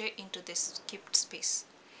single crochet into the skipped space.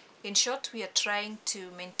 In short, we are trying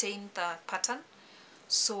to maintain the pattern,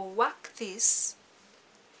 so work this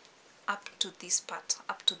up to this part,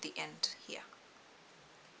 up to the end here.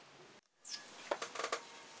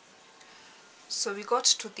 So we got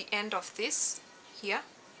to the end of this here.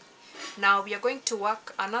 Now we are going to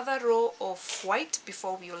work another row of white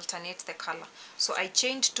before we alternate the color. So I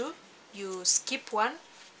chained 2, you skip 1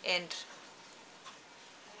 and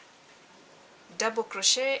double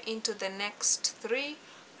crochet into the next 3,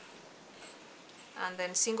 and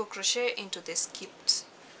then single crochet into the skipped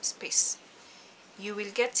space. You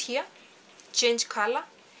will get here, change color,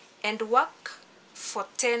 and work for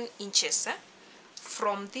 10 inches.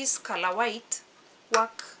 From this color white,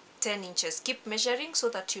 work 10 inches. Keep measuring so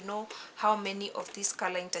that you know how many of these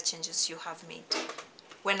color interchanges you have made.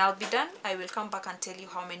 When I'll be done, I will come back and tell you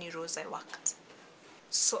how many rows I worked.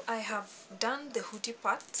 So I have done the hoodie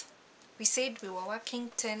part. We said we were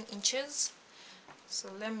working 10 inches. So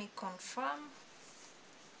let me confirm.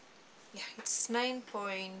 Yeah, it's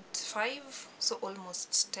 9.5, so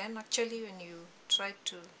almost 10. Actually, when you try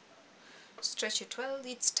to stretch it well,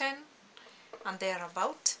 it's 10 and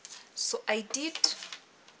thereabout. So I did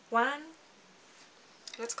 1,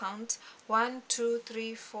 let's count, 1, 2,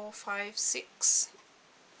 3, 4, 5, 6,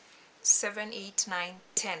 7, 8, 9,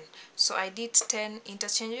 10. So I did 10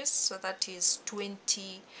 interchanges, so that is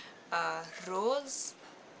 20 rows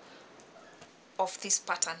of this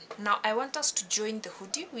pattern. Now I want us to join the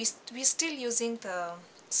hoodie. We're still using the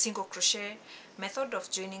single crochet method of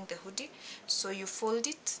joining the hoodie. So you fold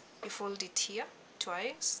it here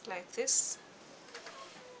twice like this,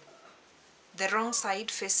 the wrong side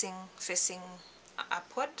facing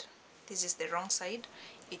upward. This is the wrong side,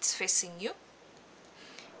 it's facing you,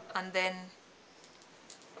 and then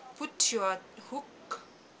put your hook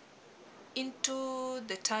into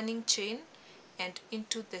the turning chain and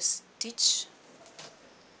into the stitch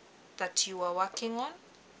that you are working on.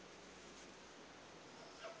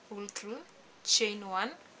 Pull through, chain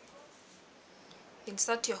one,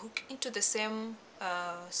 insert your hook into the same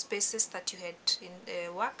spaces that you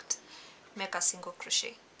had worked, make a single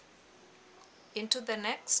crochet into the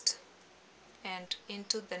next and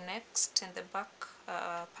into the next, in the back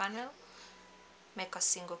panel, make a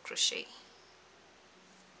single crochet.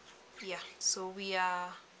 Yeah, so we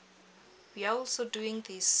are also doing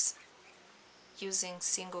this using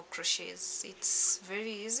single crochets. It's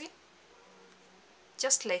very easy,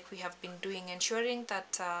 just like we have been doing, ensuring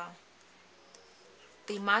that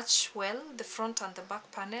they match well, the front and the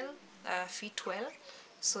back panel fit well,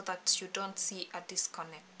 so that you don't see a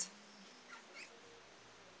disconnect.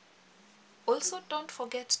 Also, don't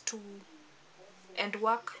forget to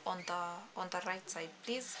work on the right side.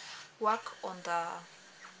 Please work on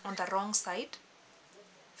the wrong side,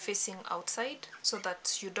 facing outside, so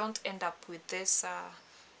that you don't end up with this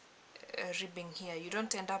ribbing here. You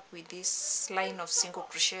don't end up with this line of single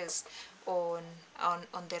crochets on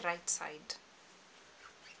the right side.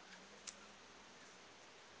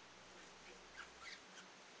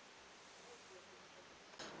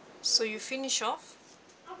 So you finish off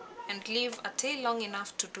and leave a tail long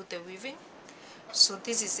enough to do the weaving. So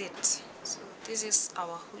this is it. So this is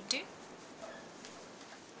our hoodie,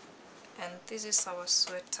 and this is our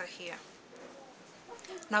sweater here.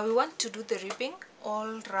 Now we want to do the ribbing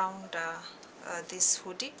all round this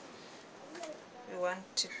hoodie. We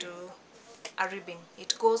want to do a ribbing.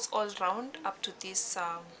 It goes all round up to this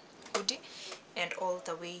hoodie and all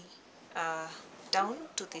the way down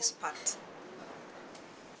to this part.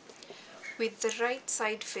 With the right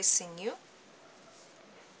side facing you,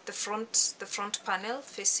 the front panel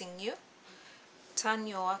facing you, turn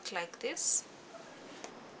your work like this,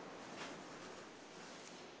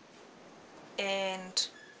 and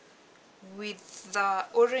with the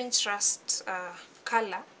orange rust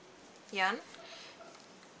color yarn,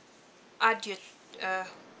 add your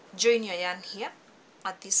join your yarn here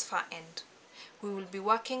at this far end. We will be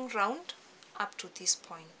working round up to this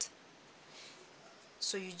point.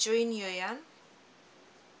 So you join your yarn,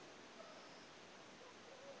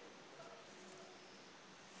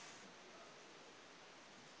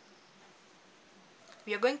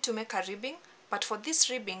 we are going to make a ribbing, but for this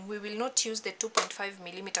ribbing we will not use the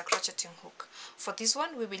 2.5mm crocheting hook. For this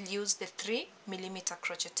one we will use the 3mm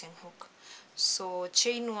crocheting hook. So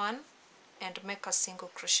chain one and make a single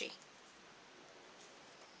crochet.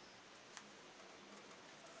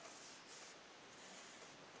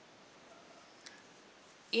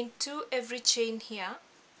 Into every chain here,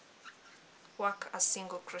 work a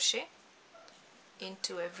single crochet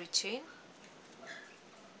into every chain.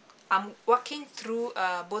 I'm working through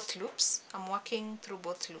both loops.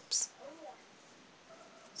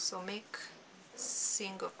 So make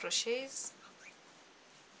single crochets.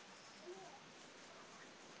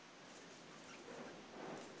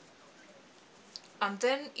 And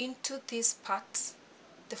then into this part,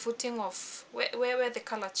 the footing of where the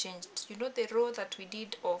color changed, you know, the row that we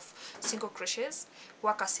did of single crochets,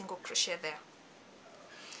 work a single crochet there.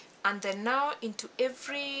 And then now into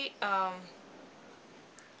every how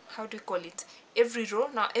do you call it, every row,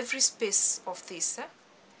 now every space of this,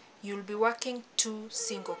 you'll be working 2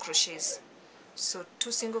 single crochets. So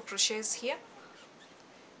 2 single crochets here,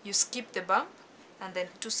 you skip the bump, and then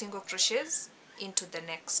 2 single crochets into the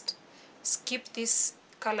next. Skip this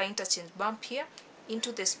color interchange bump here,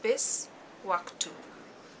 into the space, work 2,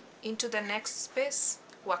 into the next space,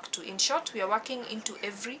 work 2. In short, we are working into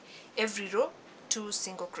every row 2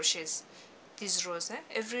 single crochets. These rows,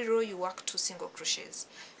 every row you work 2 single crochets.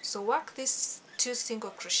 So work these 2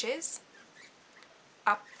 single crochets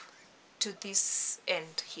up to this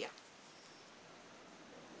end here.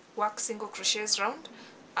 Work single crochets round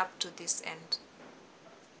up to this end.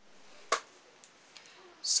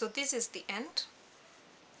 So this is the end.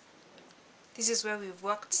 This is where we've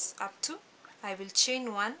worked up to. I will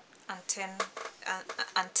chain one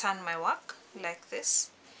and turn my work like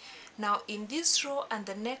this. Now in this row and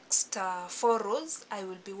the next 4 rows, I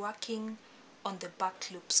will be working on the back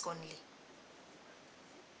loops only.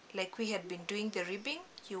 Like we had been doing the ribbing,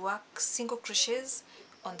 you work single crochets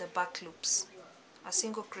on the back loops. A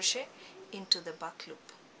single crochet into the back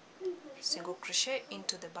loop. single crochet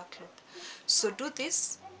into the back loop. So do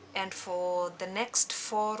this, and for the next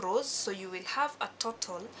 4 rows, so you will have a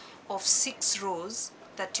total of 6 rows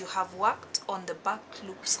that you have worked on the back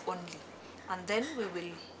loops only, and then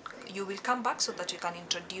you will come back so that you can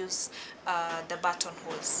introduce the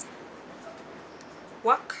buttonholes.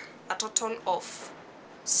 Work a total of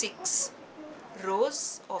 6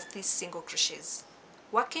 rows of these single crochets,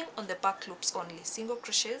 working on the back loops only, single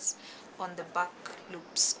crochets on the back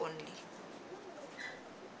loops only.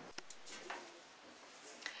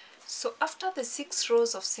 So after the 6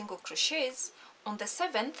 rows of single crochets, on the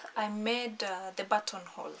 7th I made the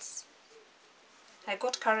buttonholes. I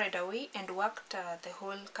got carried away and worked the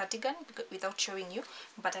whole cardigan without showing you,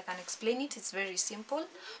 but I can explain it. It's very simple.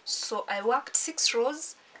 So I worked 6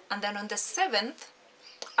 rows, and then on the 7th,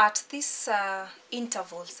 at these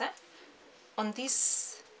intervals, on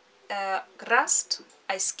this rust,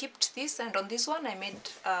 I skipped this, and on this one I made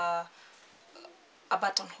a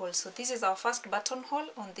buttonhole. So this is our first buttonhole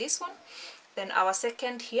on this one, then our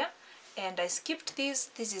second here, and I skipped this.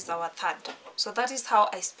 This is our third. So that is how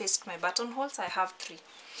I spaced my buttonholes. I have 3.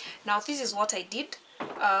 Now this is what I did.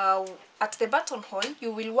 At the buttonhole,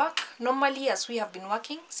 you will work normally as we have been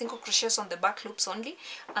working, single crochets on the back loops only,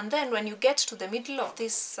 and then when you get to the middle of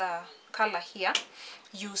this color here,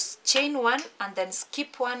 you chain 1 and then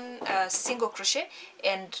skip 1 single crochet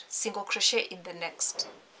and single crochet in the next.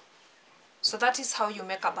 So that is how you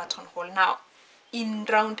make a buttonhole. Now in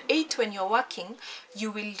round 8, when you're working,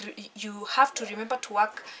 you have to remember to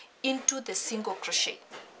work into the single crochet.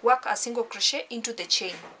 Work a single crochet into the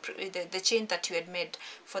chain, the chain that you had made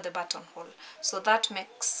for the buttonhole. So that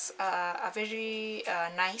makes a very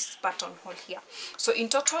nice buttonhole here. So in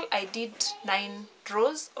total I did 9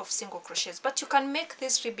 rows of single crochets, but you can make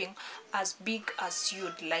this ribbing as big as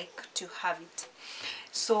you'd like to have it.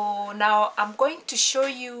 So now I'm going to show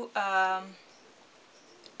you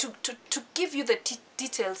to give you the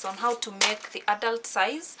details on how to make the adult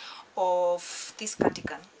size of this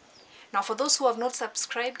cardigan. Now for those who have not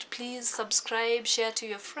subscribed, please subscribe, share to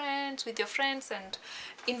your friends, with your friends, and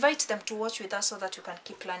invite them to watch with us so that you can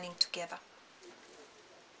keep learning together.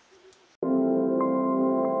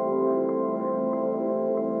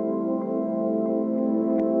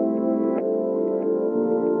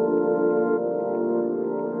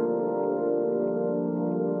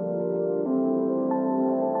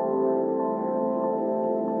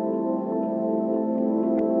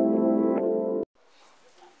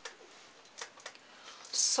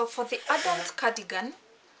 So for the adult cardigan,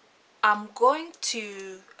 I'm going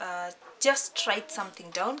to just write something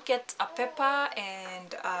down. Get a paper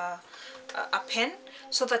and a pen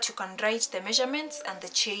so that you can write the measurements and the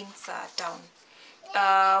chains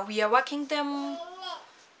down. We are working them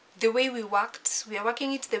the way we worked. We are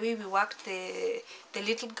working it the way we worked the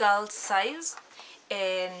little girl's size.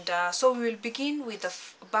 And so we will begin with the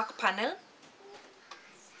back panel.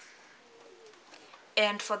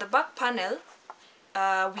 And for the back panel,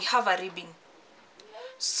 we have a ribbing.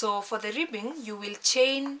 So for the ribbing, you will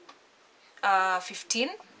chain 15,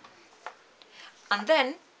 and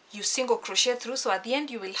then you single crochet through. So at the end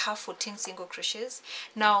you will have 14 single crochets.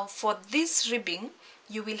 Now for this ribbing,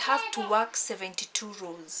 you will have to work 72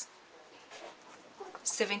 rows.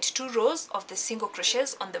 72 rows of the single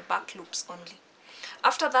crochets on the back loops only.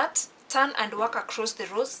 After that, turn and work across the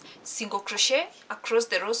rows, single crochet across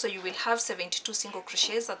the rows, so you will have 72 single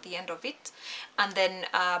crochets at the end of it, and then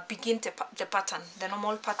begin the pattern, the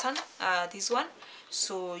normal pattern, this one.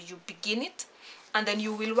 So you begin it, and then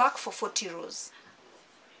you will work for 40 rows.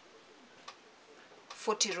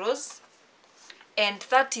 40 rows, and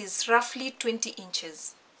that is roughly 20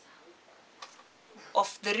 inches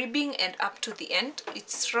of the ribbing and up to the end.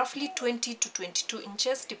 It's roughly 20 to 22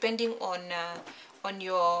 inches depending on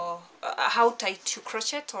your how tight you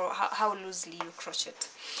crochet or how loosely you crochet.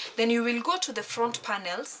 Then you will go to the front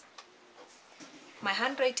panels. My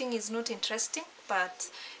handwriting is not interesting, but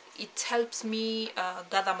it helps me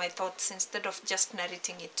gather my thoughts instead of just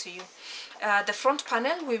narrating it to you. The front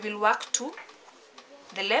panel, we will work to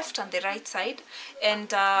the left and the right side, and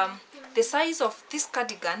the size of this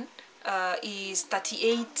cardigan is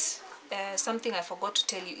 38 something I forgot to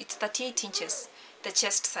tell you. It's 38 inches, the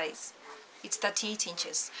chest size. It's 38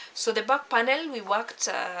 inches. So the back panel we worked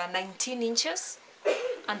 19 inches,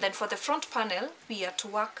 and then for the front panel we are to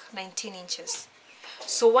work 19 inches.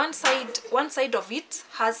 So one side of it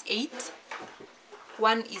has 8.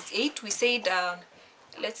 One is 8. We said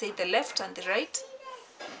let's say the left and the right.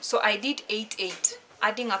 So I did 8, 8,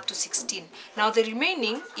 adding up to 16. Now the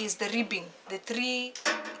remaining is the ribbing. The 3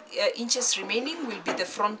 inches remaining will be the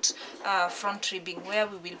front ribbing, where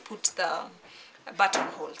we will put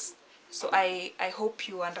buttonholes. So I hope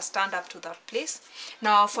you understand up to that place.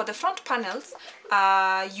 Now for the front panels,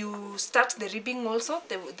 you start the ribbing also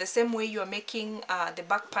the same way you are making the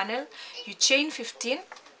back panel. You chain 15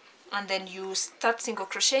 and then you start single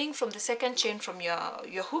crocheting from the second chain from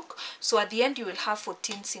your hook. So at the end you will have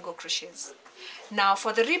 14 single crochets. Now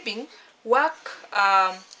for the ribbing, work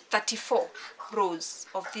 34 rows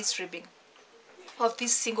of this ribbing, of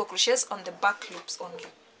these single crochets on the back loops only.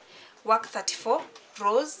 Work 34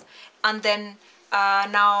 rows, and then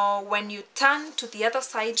now when you turn to the other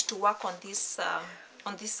side to work on this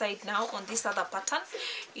side, now on this other pattern,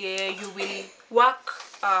 you will work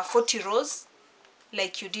 40 rows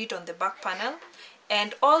like you did on the back panel,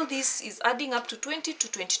 and all this is adding up to 20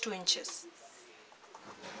 to 22 inches.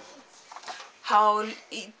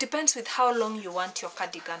 It depends with how long you want your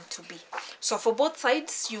cardigan to be. So for both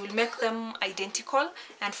sides you will make them identical,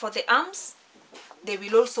 and for the arms they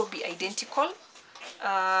will also be identical.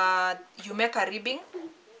 You make a ribbing.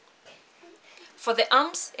 For the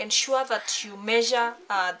arms, ensure that you measure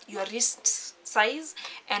your wrist size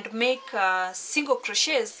and make single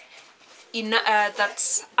crochets in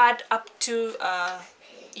that add up to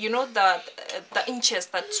you know, the inches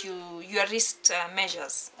that your wrist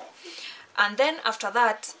measures. And then after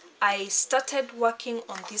that I started working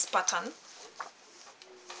on this pattern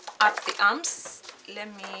at the arms.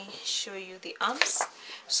 Let me show you the arms.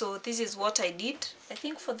 So this is what I did. I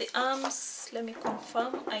think for the arms, let me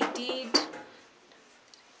confirm,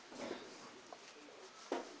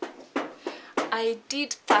 I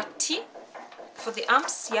did 30 for the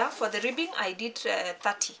arms. Yeah, for the ribbing I did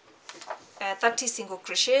 30 single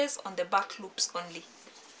crochets on the back loops only.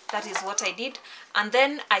 That is what I did. And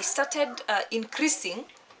then I started increasing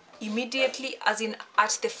immediately, as in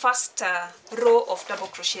at the first row of double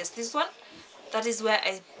crochets. This one, that is where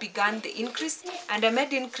I began the increase, and I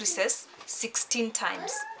made increases 16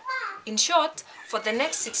 times. In short, for the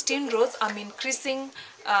next 16 rows I'm increasing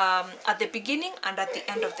at the beginning and at the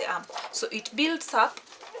end of the arm. So it builds up,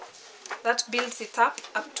 that builds it up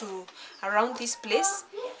to around this place,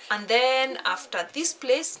 and then after this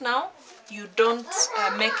place now you don't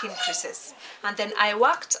make increases. And then I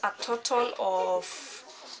worked a total of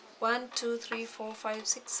 1, 2, 3, 4, 5,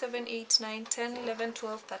 6, 7, 8, 9, 10, 11,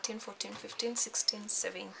 12, 13, 14, 15, 16,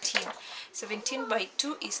 17. 17 by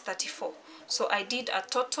 2 is 34. So I did a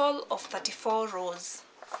total of 34 rows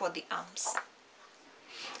for the arms.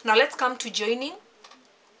 Now let's come to joining.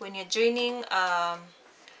 When you're joining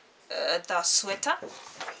the sweater,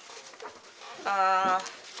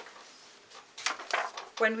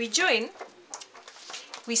 when we join,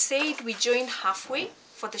 we said we join halfway.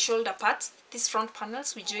 For the shoulder parts, these front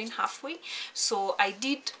panels, we join halfway. So I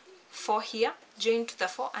did 4 here, joined to the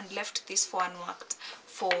 4 and left this 4 and worked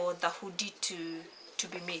for the hoodie to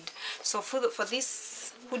be made. So for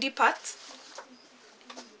this hoodie part,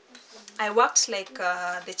 I worked like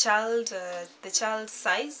the child's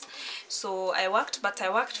size. So I worked, but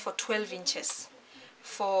I worked for 12 inches.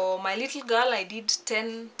 For my little girl I did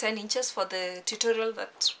 10 inches. For the tutorial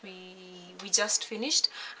that we just finished,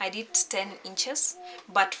 I did 10 inches,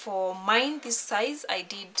 but for mine this size I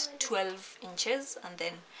did 12 inches, and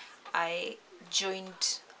then I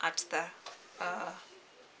joined at the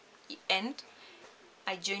end.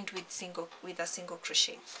 I joined with a single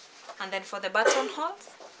crochet. And then for the buttonholes,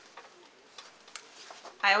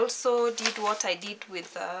 I also did what I did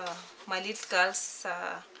with my little girl's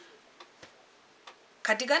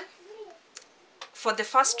cardigan. For the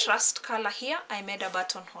first rust color here, I made a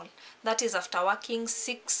buttonhole. That is after working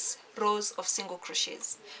 6 rows of single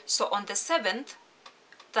crochets. So on the 7th,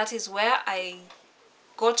 that is where I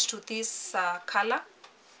got to this color,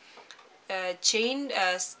 chained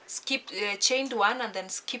one and then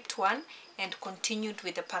skipped one and continued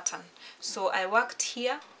with the pattern. So I worked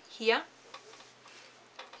here, here,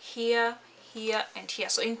 here, here and here.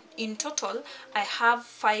 So in total I have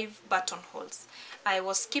 5 buttonholes. I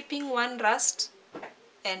was skipping one rust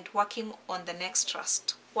and working on the next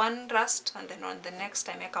rust. One rust and then on the next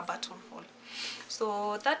I make a buttonhole.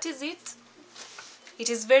 So that is it. It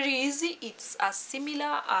is very easy. It's as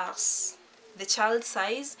similar as the child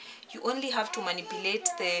size. You only have to manipulate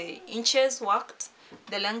the inches worked,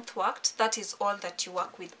 the length worked. That is all that you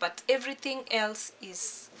work with, but everything else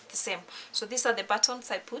is the same. So these are the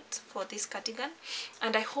buttons I put for this cardigan,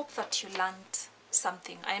 and I hope that you learned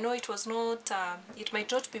something. I know it was not it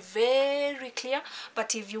might not be very clear,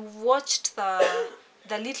 but if you watched the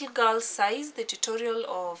little girl size, the tutorial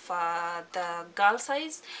of the girl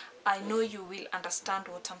size, I know you will understand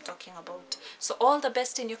what I'm talking about. So all the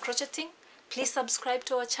best in your crocheting. Please subscribe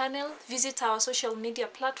to our channel. Visit our social media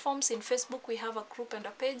platforms. In Facebook, we have a group and a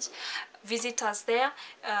page. Visit us there.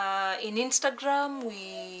 In Instagram,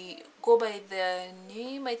 we go by the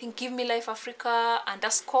name, I think, Give Me Life Africa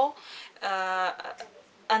 _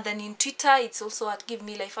 and then in Twitter, it's also at Give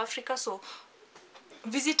Me Life Africa. So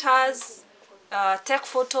visit us, take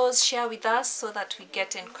photos, share with us so that we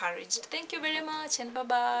get encouraged. Thank you very much, and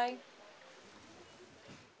bye-bye.